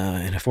 minutes in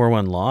a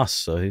 4-1 loss,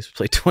 so he's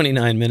played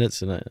 29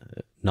 minutes in a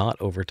not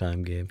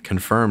overtime game.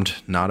 Confirmed,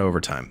 not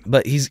overtime.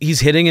 But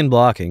he's hitting and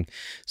blocking,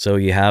 so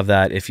you have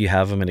that. If you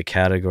have him in a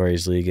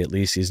categories league, at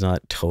least he's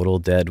not total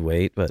dead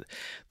weight, but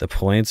the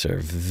points are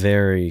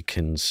very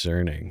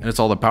concerning. And it's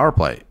all the power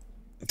play.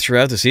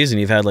 Throughout the season,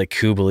 you've had like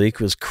Kubalik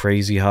was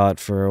crazy hot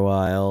for a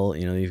while.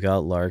 You know, you've got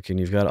Larkin,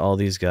 you've got all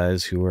these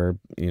guys who are,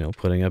 you know,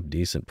 putting up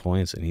decent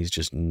points, and he's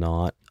just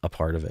not a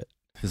part of it.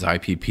 His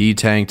IPP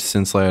tanked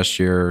since last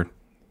year.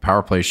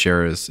 Power play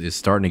share is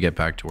starting to get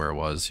back to where it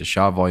was. His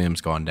shot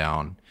volume's gone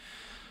down.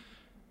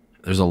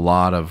 There's a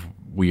lot of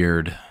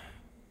weirdness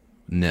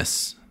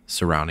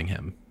surrounding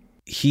him.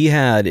 He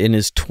had in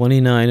his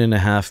 29 and a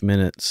half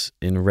minutes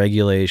in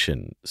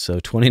regulation, so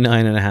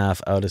 29 and a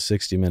half out of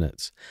 60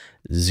 minutes,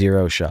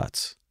 0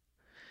 shots.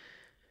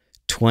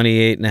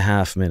 28 and a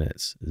half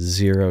minutes,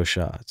 0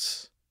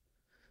 shots.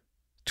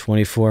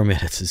 24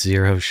 minutes,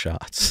 0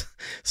 shots.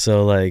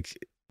 So like...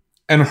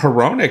 And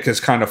Hronik has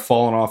kind of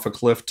fallen off a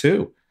cliff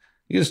too.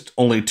 He has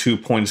only 2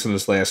 points in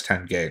his last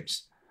 10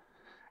 games.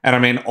 And I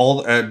mean,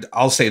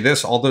 I'll say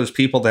this, all those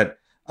people that,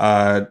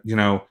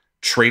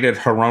 traded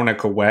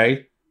Hronik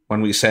away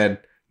when we said,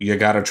 you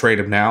got to trade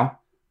him now,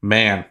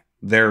 man,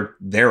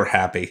 they're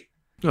happy.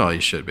 Oh,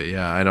 you should be.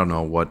 Yeah, I don't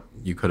know what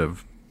you could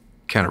have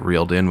kind of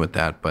reeled in with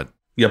that, but...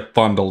 You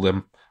bundled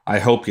him. I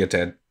hope you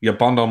did. You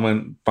bundle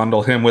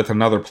him with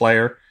another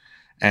player,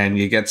 and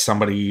you get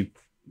somebody,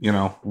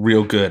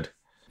 real good.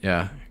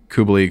 Yeah,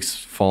 Kubalik's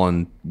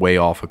fallen way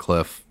off a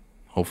cliff,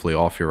 hopefully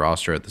off your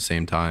roster at the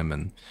same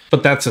time.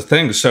 But that's the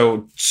thing.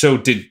 So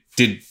did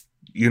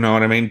you know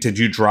what I mean? Did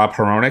you drop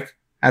Hronik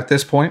at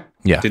this point?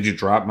 Yeah. Did you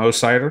drop Mo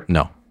Sider?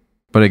 No.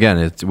 But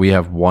again, we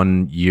have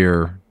 1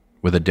 year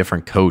with a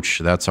different coach.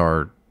 That's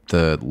the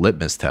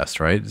litmus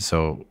test, right?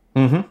 So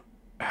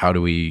how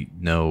do we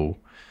know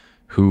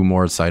who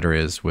Moritz Seider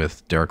is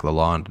with Derek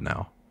Lalonde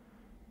now?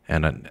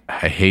 And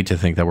I hate to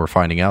think that we're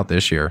finding out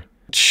this year.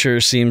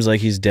 Sure seems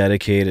like he's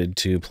dedicated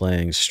to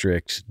playing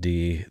strict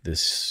D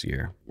this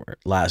year.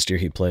 Last year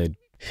he played.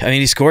 I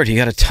mean, he scored. He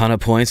got a ton of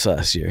points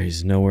last year.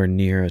 He's nowhere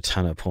near a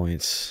ton of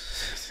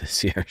points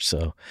this year.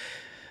 So,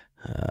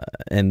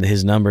 and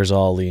his numbers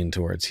all lean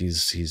towards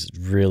he's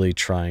really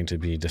trying to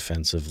be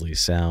defensively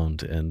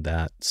sound, and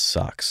that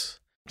sucks.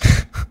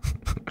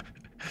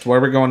 So where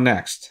are we going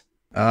next?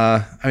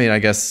 I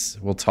guess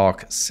we'll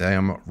talk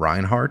Sam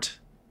Reinhart.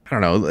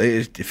 don't know.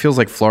 It feels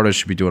like Florida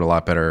should be doing a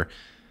lot better.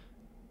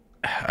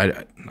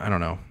 I don't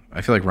know.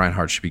 I feel like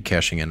Reinhart should be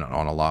cashing in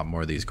on a lot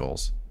more of these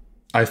goals.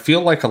 I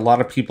feel like a lot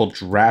of people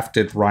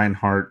drafted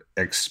Reinhart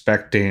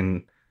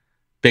expecting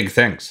big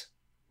things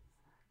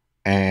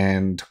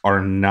and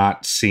are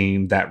not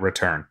seeing that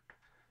return.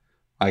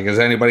 Like, is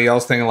anybody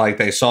else thinking like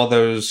they saw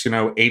those,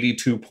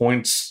 82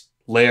 points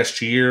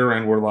last year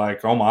and were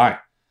like, oh my,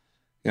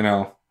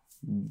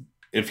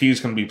 if he's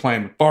going to be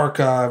playing with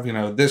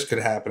Barkov, this could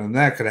happen and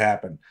that could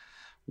happen.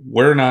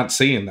 We're not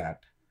seeing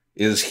that.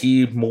 Is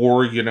he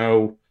more,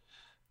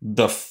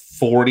 the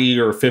 40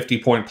 or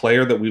 50 point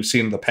player that we've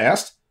seen in the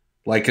past?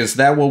 Like, is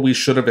that what we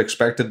should have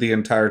expected the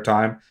entire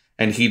time?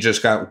 And he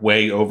just got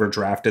way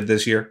overdrafted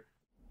this year?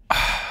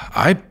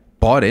 I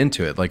bought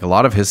into it. Like, a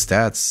lot of his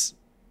stats,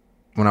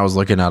 when I was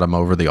looking at him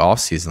over the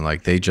offseason,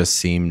 like, they just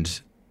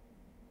seemed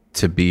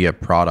to be a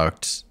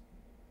product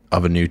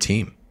of a new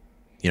team.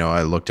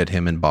 I looked at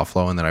him in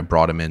Buffalo, and then I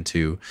brought him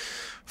into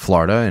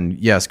Florida. And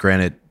yes,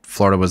 granted,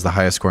 Florida was the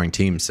highest scoring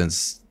team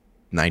since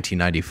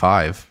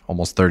 1995,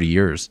 almost 30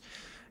 years.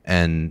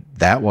 And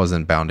that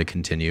wasn't bound to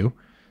continue.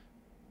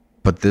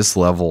 But this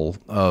level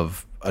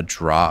of a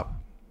drop,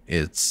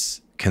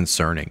 it's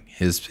concerning.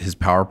 His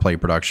power play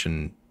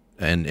production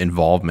and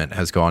involvement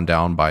has gone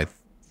down by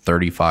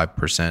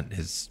 35%.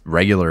 His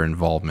regular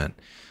involvement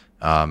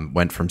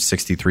went from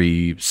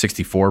 64%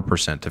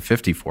 to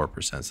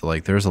 54%. So,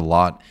 like, there's a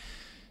lot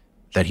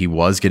that he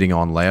was getting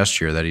on last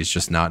year that he's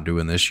just not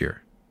doing this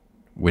year,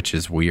 which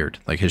is weird.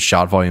 Like, his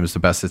shot volume is the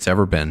best it's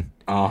ever been.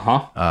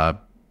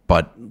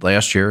 But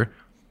last year,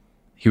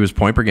 he was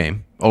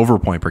over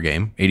point per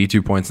game,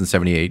 82 points and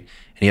 78,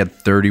 and he had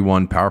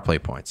 31 power play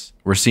points.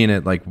 We're seeing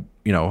it like,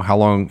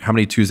 how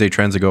many Tuesday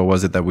trends ago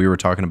was it that we were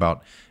talking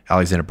about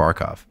Alexander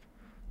Barkov?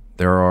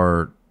 There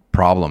are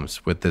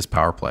problems with this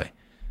power play.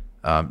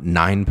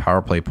 9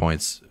 power play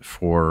points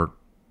for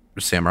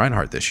Sam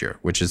Reinhart this year,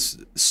 which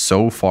is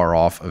so far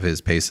off of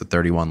his pace of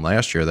 31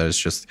 last year that it's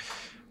just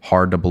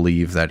hard to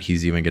believe that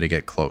he's even going to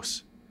get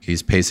close.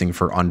 He's pacing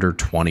for under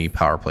 20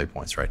 power play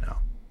points right now.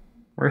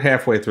 We're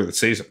halfway through the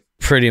season.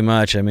 Pretty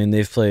much. I mean,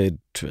 they've played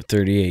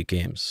 38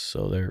 games,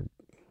 so they're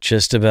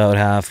just about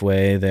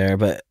halfway there.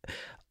 But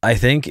I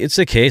think it's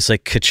a case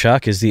like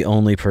Tkachuk is the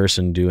only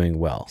person doing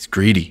well. He's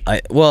greedy. I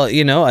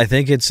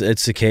think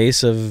it's a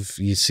case of,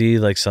 you see,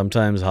 like,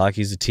 sometimes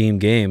hockey's a team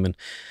game, and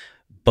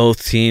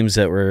both teams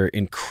that were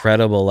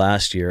incredible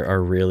last year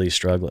are really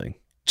struggling,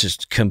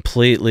 just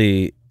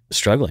completely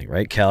struggling.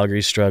 Right?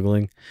 Calgary's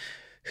struggling,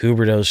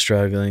 Huberdeau's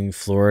struggling,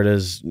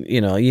 Florida's.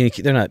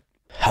 They're not.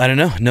 I don't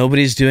know.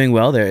 Nobody's doing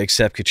well there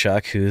except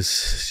Tkachuk,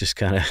 who's just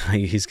kind of,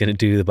 he's going to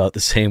do about the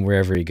same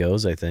wherever he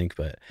goes, I think.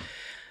 But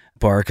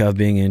Barkov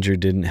being injured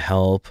didn't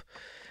help.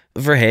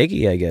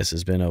 Verhaeghe, I guess,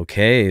 has been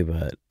okay,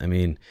 but I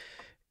mean,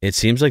 it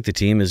seems like the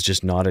team is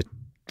just not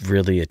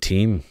really a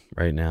team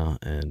right now.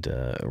 And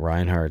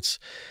Reinhart's,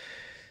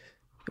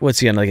 what's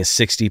he on, like a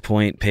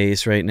 60-point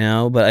pace right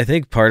now? But I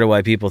think part of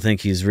why people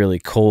think he's really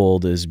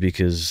cold is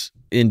because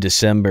in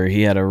December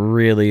he had a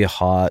really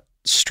hot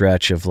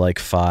stretch of like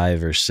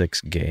 5 or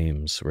 6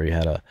 games where he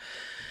had a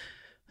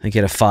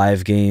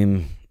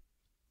 5-game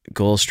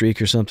goal streak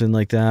or something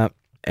like that,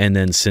 and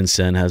then since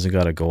then hasn't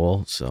got a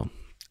goal. So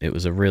it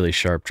was a really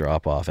sharp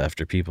drop off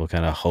after people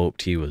kind of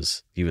hoped he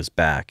was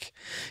back.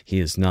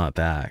 He is not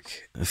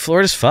back.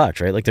 Florida's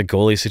fucked, right? Like, the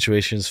goalie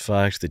situation's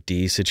fucked, the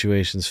D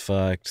situation's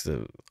fucked,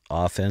 the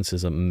offense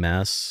is a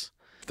mess.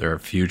 They're a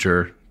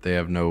future. They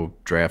have no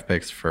draft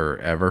picks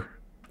forever.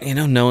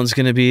 No one's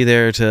going to be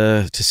there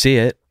to see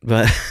it,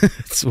 but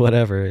it's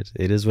whatever.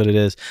 It is what it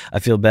is. I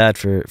feel bad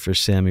for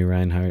Sammy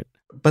Reinhart.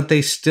 But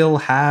they still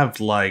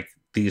have, like,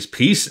 these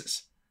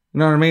pieces. You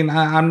know what I mean?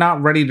 I'm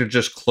not ready to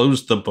just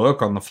close the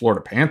book on the Florida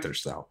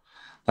Panthers, though.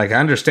 Like, I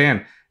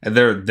understand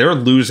they're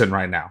losing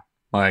right now.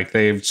 Like,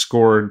 they've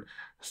scored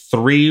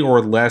 3 or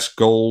less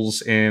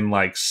goals in,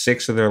 like,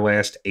 6 of their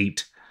last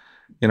 8.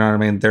 You know what I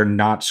mean? They're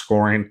not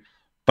scoring.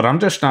 But I'm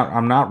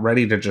not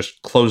ready to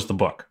just close the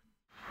book.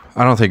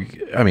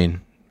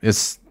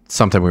 It's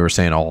something we were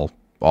saying all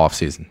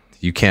offseason.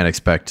 You can't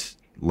expect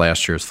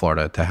last year's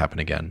Florida to happen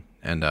again.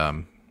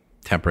 And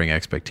tempering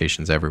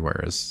expectations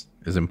everywhere is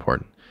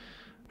important.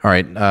 All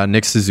right,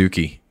 Nick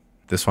Suzuki.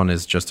 This one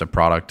is just a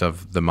product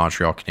of the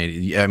Montreal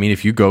Canadiens. I mean,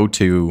 if you go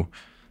to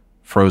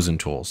Frozen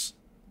Tools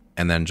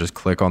and then just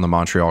click on the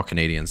Montreal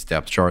Canadiens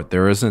depth chart,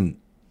 there's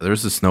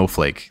a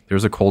snowflake.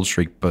 There's a cold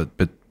streak, but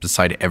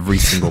beside every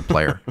single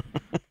player.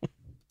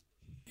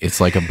 It's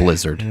like a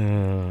blizzard.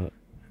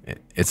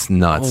 It's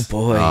nuts.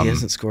 Oh boy, he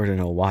hasn't scored in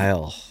a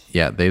while.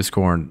 Yeah, they've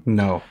scored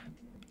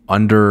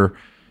under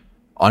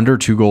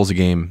 2 goals a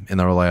game in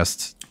their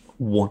last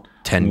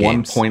 10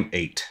 games.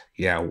 1.8.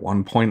 Yeah,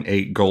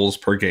 1.8 goals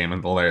per game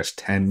in the last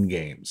 10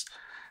 games.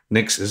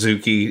 Nick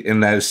Suzuki, in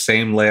those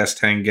same last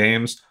 10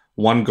 games,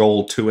 1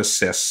 goal, 2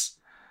 assists,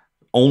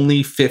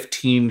 only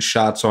 15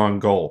 shots on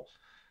goal.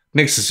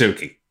 Nick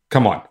Suzuki,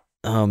 come on.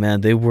 Oh,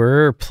 man, they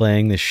were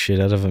playing the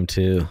shit out of him,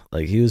 too.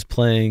 Like, he was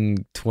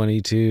playing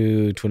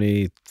 22,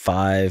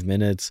 25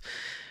 minutes,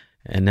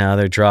 And now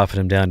they're dropping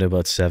him down to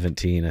about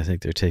 17. I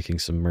think they're taking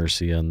some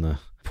mercy on the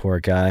poor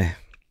guy.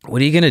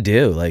 What are you going to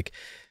do? Like,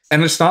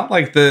 and it's not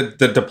like the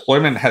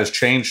deployment has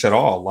changed at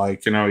all.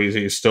 Like,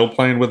 he's still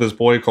playing with his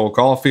boy Cole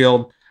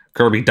Caulfield.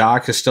 Kirby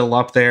Doc is still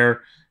up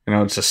there.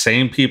 It's the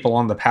same people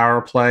on the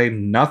power play.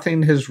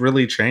 Nothing has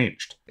really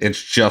changed.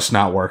 It's just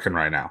not working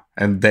right now.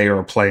 And they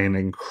are playing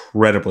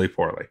incredibly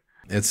poorly.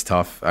 It's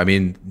tough. I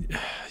mean,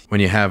 when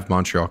you have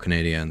Montreal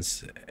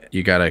Canadiens,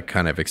 you got to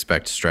kind of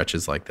expect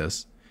stretches like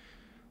this.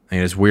 I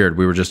mean, it's weird.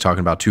 We were just talking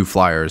about 2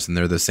 Flyers, and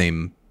they're the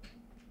same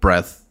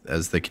breadth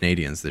as the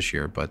Canadiens this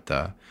year, but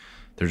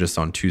they're just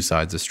on 2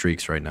 sides of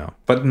streaks right now.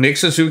 But Nick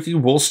Suzuki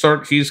will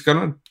start. He's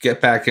going to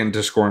get back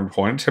into scoring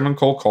points. Him and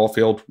Cole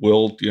Caulfield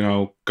will,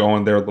 go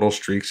on their little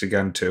streaks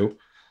again too.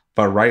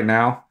 But right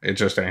now, it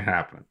just ain't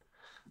happening.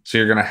 So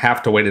you're going to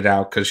have to wait it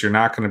out, because you're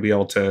not going to be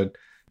able to,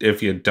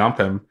 if you dump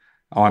him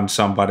on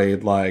somebody,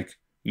 like,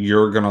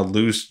 you're going to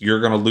lose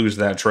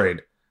that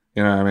trade.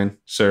 You know what I mean?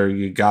 So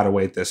you got to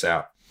wait this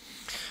out.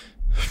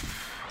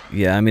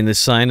 yeah, I mean, the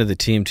sign of the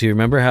team too.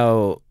 Remember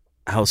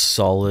how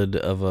solid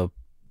of a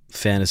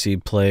fantasy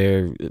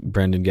player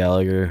Brendan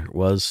Gallagher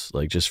was,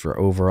 like, just for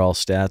overall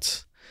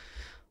stats.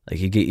 Like,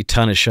 he'd get you a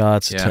ton of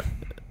shots. Yeah.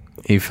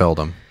 He filled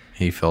them.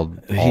 He filled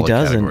all He the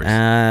doesn't categories.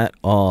 at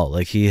all.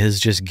 Like, he has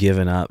just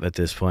given up at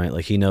this point.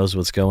 Like, he knows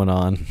what's going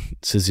on.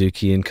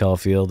 Suzuki and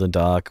Caulfield and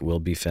Doc will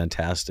be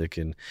fantastic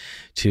in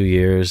 2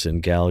 years,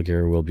 and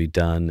Gallagher will be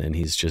done, and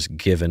he's just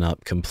given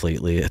up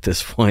completely at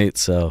this point.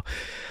 So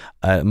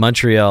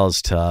Montreal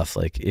is tough.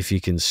 Like, if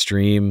you can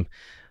stream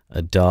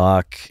a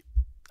Doc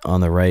on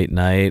the right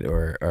night,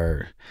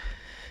 or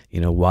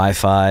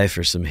Wi-Fi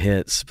for some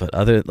hits, but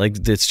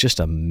it's just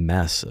a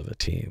mess of a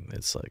team.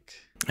 It's like,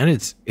 And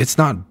it's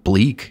not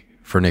bleak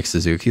for Nick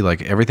Suzuki.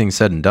 Like, everything's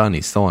said and done,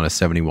 he's still on a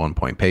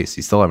 71-point pace.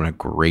 He's still having a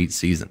great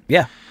season.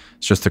 yeah,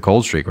 It's just a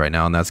cold streak right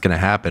now, and that's going to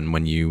happen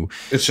when you...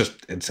 It's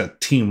a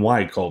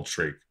team-wide cold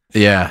streak.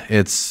 Yeah,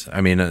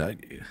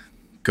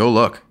 go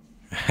look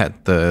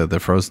at the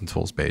Frozen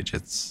Tools page.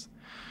 It's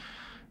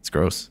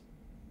gross.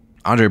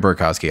 Andre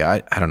Burakovsky,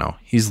 I don't know.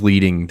 He's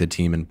leading the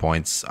team in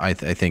points. I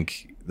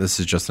think this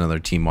is just another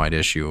team-wide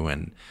issue,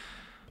 and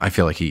I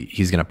feel like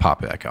he's going to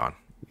pop back on.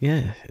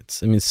 yeah.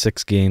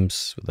 6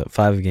 games,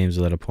 5 games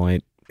without a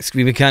point.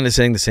 We've been kind of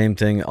saying the same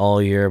thing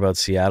all year about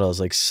Seattle.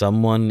 Is like,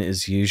 someone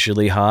is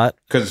usually hot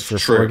 'Cause for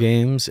true. 4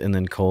 games and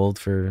then cold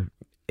for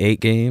 8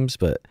 games,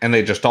 but And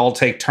they just all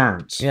take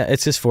turns. yeah,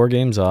 it's just 4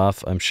 games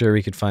off. I'm sure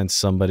we could find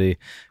somebody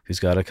who's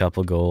got a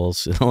couple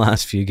goals in the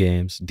last few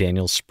games,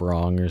 Daniel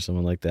Sprong or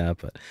someone like that.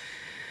 But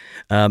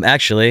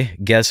actually,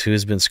 guess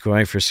who's been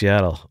scoring for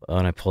Seattle? Oh,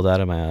 and I pulled out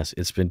of my ass.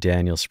 It's been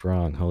Daniel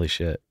Sprong. Holy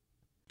shit.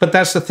 But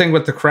that's the thing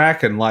with the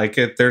Kraken. Like,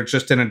 they're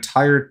just an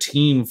entire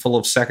team full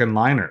of second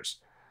liners.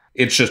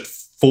 It's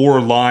just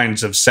 4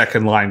 lines of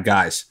second line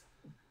guys.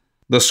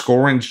 The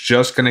scoring's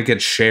just going to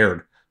get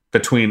shared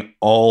between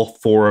all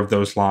 4 of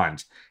those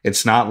lines.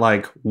 It's not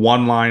like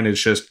one line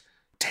is just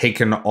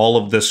taking all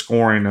of the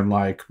scoring and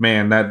like,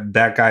 man,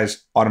 that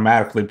guy's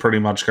automatically pretty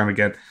much going to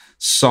get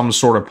some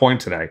sort of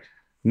point today.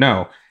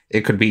 No,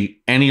 it could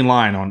be any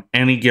line on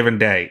any given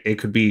day. It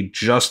could be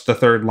just the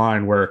third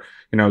line where,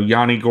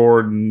 Yanni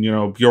Gordon,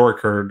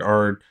 Bjork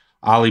or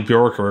Ali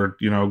Bjork are,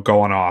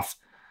 going off.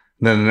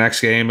 And then the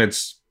next game,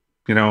 it's,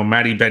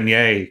 Matty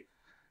Beignet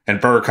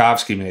and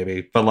Burakovsky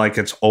maybe, but like,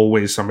 it's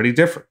always somebody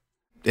different.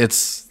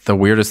 It's the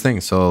weirdest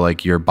thing. So,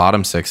 like, your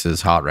bottom 6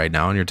 is hot right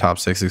now, and your top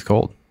 6 is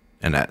cold.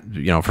 And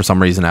for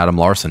some reason, Adam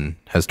Larson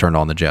has turned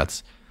on the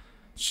Jets.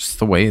 It's just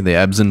the way, the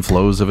ebbs and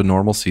flows of a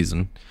normal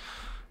season.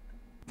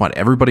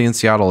 Everybody in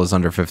Seattle is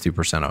under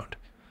 50% owned.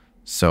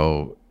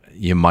 So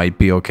you might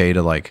be okay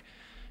to, like,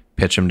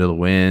 pitch him to the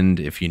wind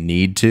if you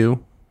need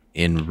to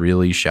in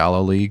really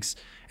shallow leagues,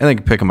 and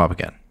then pick him up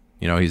again.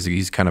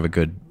 He's kind of a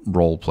good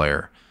role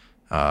player.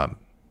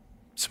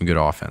 Some good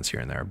offense here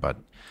and there, but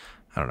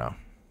I don't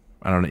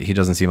know. He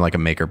doesn't seem like a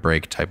make or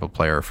break type of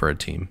player for a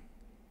team.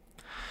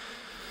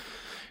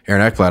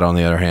 Aaron Ekblad, on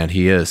the other hand,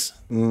 he is.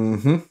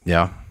 Mm-hmm.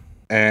 Yeah.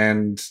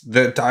 And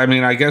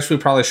I guess we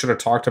probably should have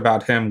talked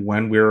about him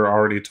when we were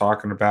already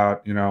talking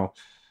about,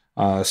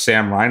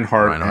 Sam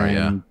Reinhart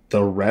and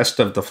the rest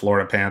of the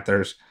Florida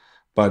Panthers.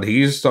 But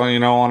he's,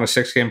 on a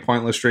 6-game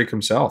pointless streak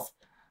himself.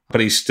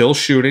 But he's still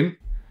shooting.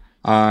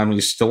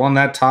 He's still on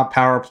that top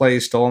power play.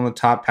 He's still on the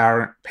top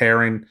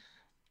pairing.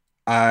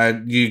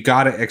 You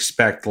got to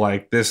expect,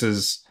 like, this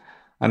is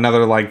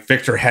another, like,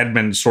 Victor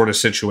Hedman sort of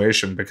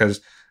situation, because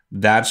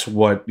that's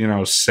what,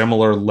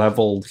 similar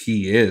level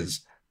he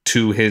is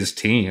to his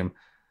team.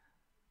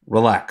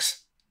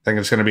 Relax. I think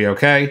it's going to be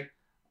okay.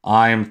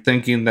 I'm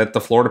thinking that the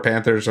Florida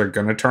Panthers are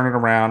going to turn it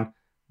around.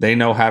 They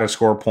know how to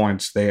score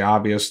points. They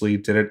obviously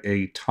did it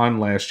a ton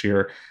last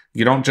year.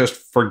 You don't just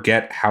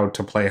forget how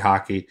to play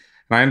hockey.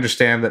 And I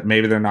understand that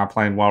maybe they're not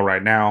playing well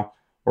right now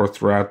or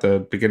throughout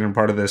the beginning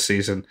part of this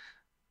season,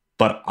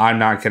 but I'm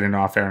not getting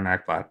off Aaron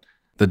Ekblad.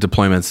 The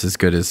deployment's as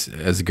good as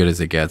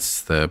it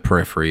gets. The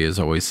periphery is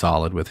always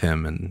solid with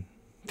him, and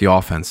the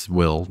offense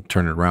will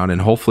turn it around.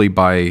 And hopefully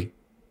by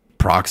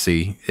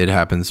proxy, it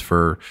happens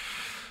for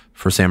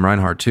for Sam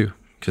Reinhart too,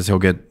 because he'll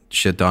get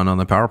shit done on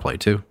the power play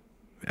too.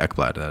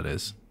 Ekblad, that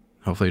is.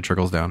 Hopefully it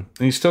trickles down.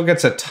 And he still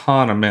gets a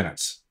ton of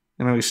minutes.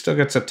 He still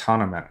gets a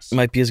ton of minutes.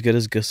 Might be as good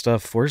as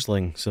Gustav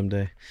Forsling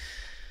someday.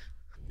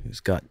 Who's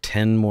got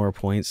 10 more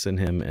points than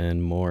him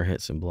and more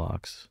hits and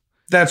blocks.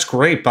 That's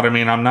great, but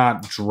I'm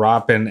not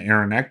dropping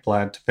Aaron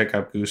Ekblad to pick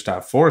up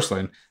Gustav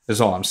Forsling,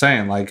 is all I'm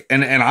saying.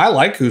 And I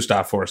like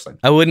Gustav Forsling.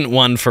 I wouldn't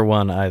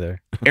 1-for-1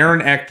 either.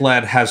 Aaron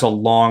Ekblad has a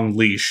long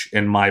leash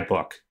in my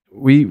book.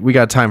 We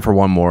got time for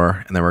one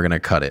more, and then we're going to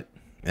cut it.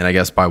 And I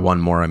guess by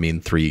one more, I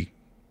mean three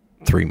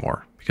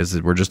more,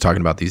 because we're just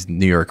talking about these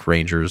New York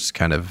Rangers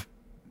kind of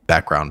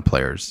background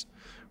players,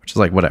 which is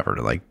like, whatever.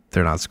 Like,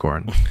 they're not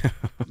scoring.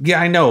 Yeah,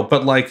 I know.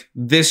 But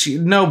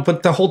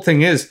but the whole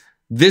thing is,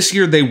 this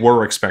year they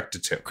were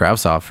expected to.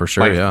 Kravtsov for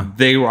sure, yeah.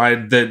 They were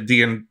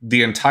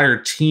the entire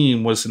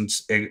team was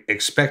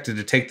expected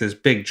to take this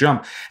big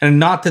jump, and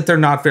not that they're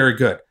not very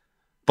good,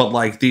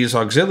 but these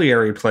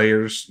auxiliary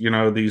players,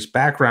 these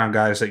background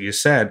guys that you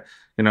said,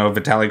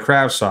 Vitaly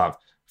Kravtsov,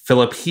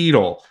 Philip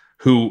Hedl,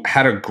 who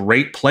had a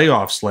great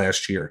playoffs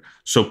last year,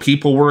 so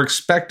people were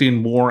expecting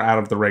more out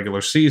of the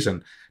regular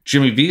season.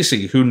 Jimmy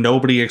Vesey, who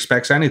nobody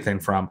expects anything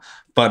from,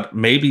 but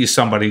maybe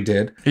somebody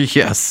did.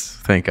 Yes,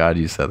 thank God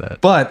you said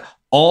that. But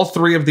all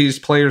three of these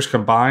players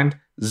combined,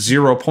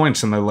 0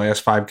 points in their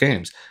last 5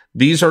 games.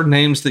 These are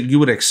names that you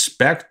would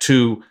expect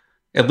to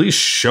at least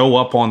show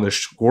up on the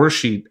score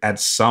sheet at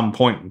some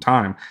point in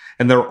time.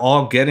 And they're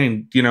all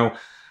getting,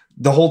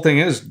 the whole thing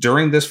is,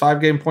 during this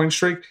 5-game point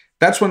streak,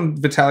 that's when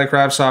Vitaly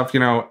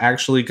Kravtsov,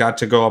 actually got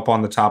to go up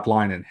on the top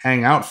line and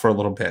hang out for a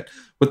little bit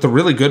with the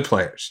really good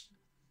players.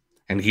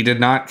 And he did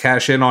not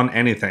cash in on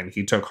anything.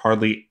 He took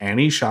hardly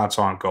any shots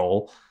on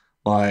goal.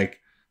 I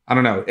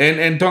don't know.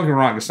 And don't get me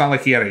wrong, it's not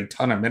like he had a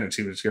ton of minutes.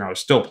 He was,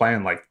 still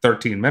playing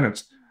 13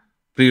 minutes.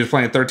 But he was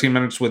playing 13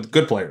 minutes with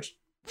good players.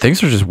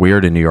 Things are just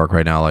weird in New York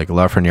right now. Like,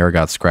 Lafreniere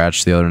got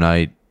scratched the other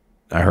night.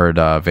 I heard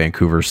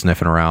Vancouver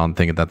sniffing around,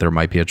 thinking that there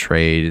might be a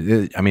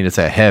trade. It's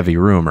a heavy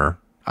rumor.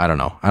 I don't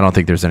know. I don't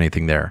think there's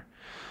anything there.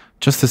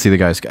 Just to see the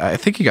guys. I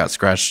think he got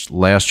scratched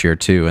last year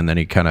too, and then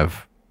he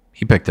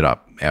picked it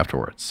up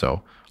afterwards.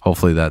 So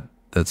hopefully that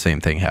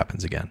same thing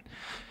happens again.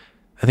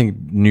 I think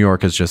New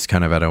York is just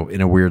kind of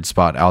in a weird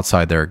spot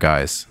outside their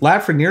guys.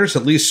 Lafreniere's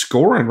at least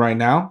scoring right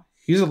now.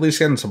 He's at least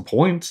getting some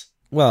points.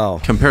 Well,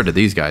 compared to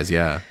these guys,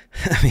 yeah.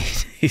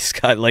 He's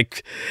got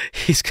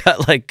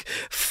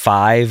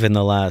 5 in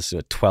the last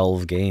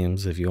 12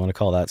 games, if you want to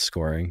call that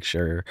scoring,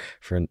 sure,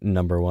 for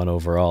number 1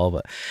 overall.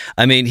 But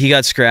he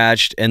got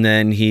scratched and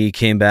then he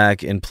came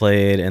back and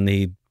played, and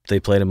they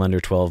played him under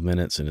 12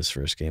 minutes in his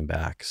first game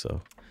back.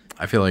 So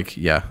I feel like,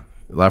 yeah,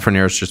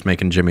 Lafreniere's just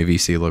making Jimmy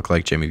Vesey look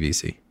like Jimmy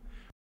Vesey.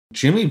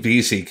 Jimmy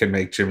Vesey can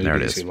make Jimmy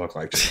Vesey look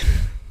like Jimmy.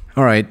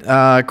 All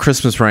right,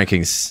 Christmas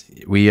rankings.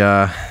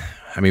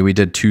 We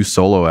did 2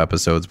 solo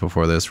episodes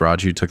before this.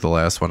 Raj, you took the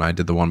last one. I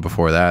did the one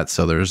before that.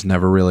 So there's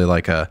never really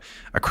a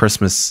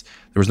Christmas.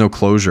 There was no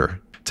closure.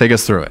 Take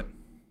us through it.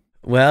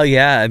 Well,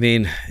 yeah.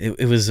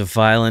 It was a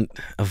violent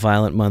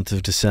month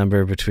of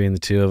December between the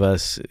two of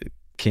us. It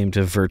came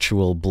to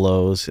virtual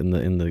blows in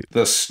the.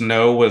 The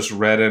snow was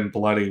red and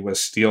bloody with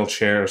steel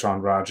chairs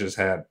on Raj's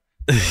head.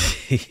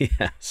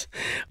 Yes,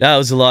 that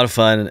was a lot of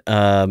fun.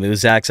 It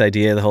was Zach's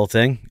idea, the whole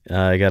thing.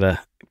 I got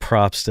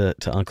props to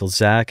Uncle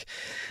Zach.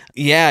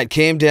 Yeah, it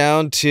came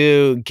down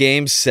to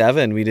game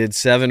 7. We did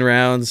 7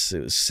 rounds.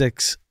 It was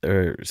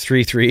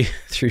 3-3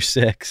 through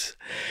 6,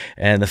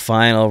 and the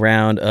final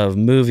round of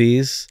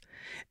movies.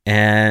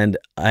 And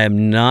I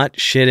am not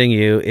shitting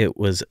you. It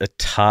was a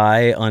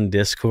tie on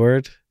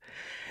Discord,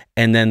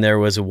 and then there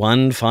was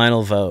one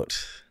final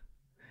vote,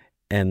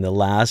 and the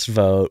last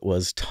vote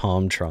was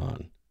Tom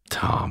Tron.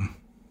 Tom,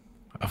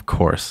 of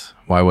course.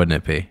 Why wouldn't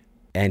it be?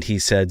 And he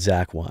said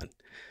Zach won.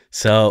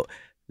 So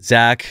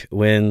Zach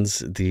wins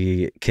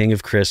the King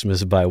of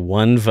Christmas by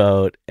 1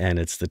 vote, and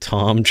it's the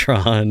Tom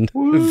Tron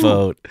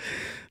vote.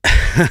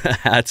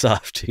 Hats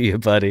off to you,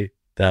 buddy.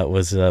 That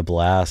was a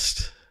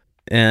blast.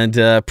 And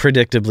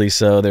predictably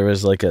so, there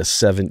was a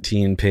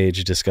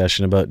 17-page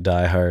discussion about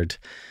Die Hard,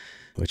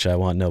 which I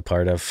want no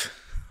part of.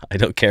 I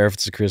don't care if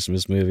it's a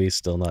Christmas movie,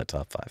 still not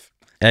top 5.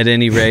 At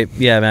any rate,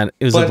 yeah, man,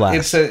 it was a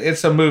blast.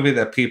 It's a movie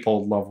that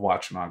people love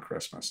watching on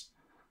Christmas.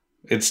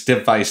 It's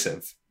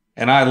divisive.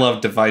 And I love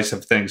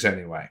divisive things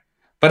anyway.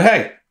 But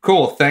hey,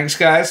 cool. Thanks,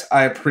 guys.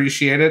 I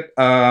appreciate it.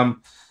 I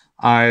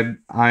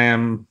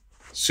am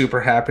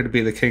super happy to be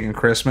the King of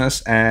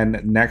Christmas.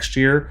 And next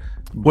year,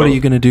 what are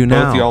you going to do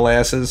now? Both y'all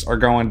asses are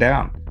going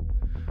down.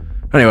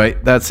 Anyway,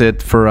 that's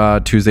it for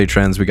Tuesday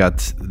Trends. We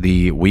got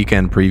the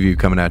weekend preview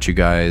coming at you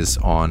guys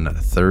on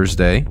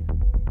Thursday.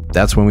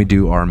 That's when we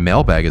do our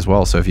mailbag as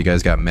well. So if you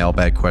guys got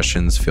mailbag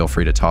questions, feel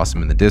free to toss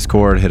them in the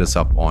Discord. Hit us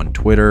up on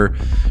Twitter.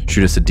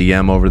 Shoot us a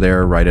DM over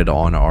there. Write it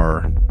on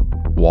our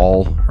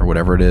wall or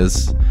whatever it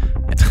is.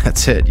 And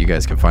that's it. You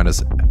guys can find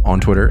us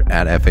on Twitter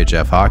at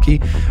FHF Hockey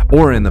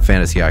or in the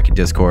Fantasy Hockey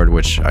Discord,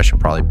 which I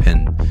should probably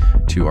pin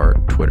to our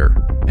Twitter.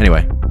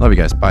 Anyway, love you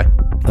guys. Bye.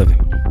 Love you.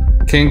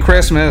 King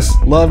Christmas.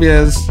 Love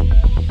yous.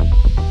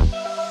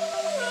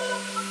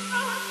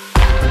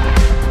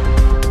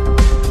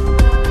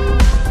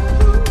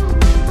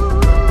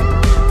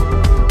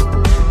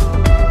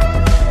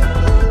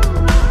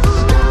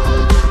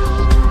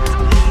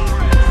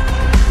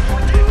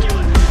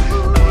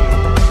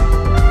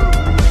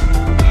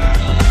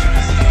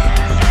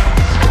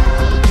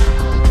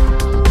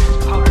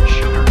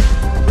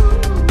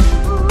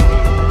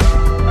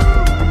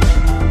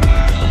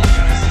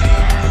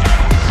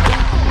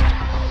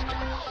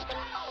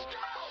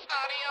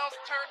 those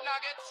turd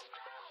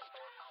nuggets?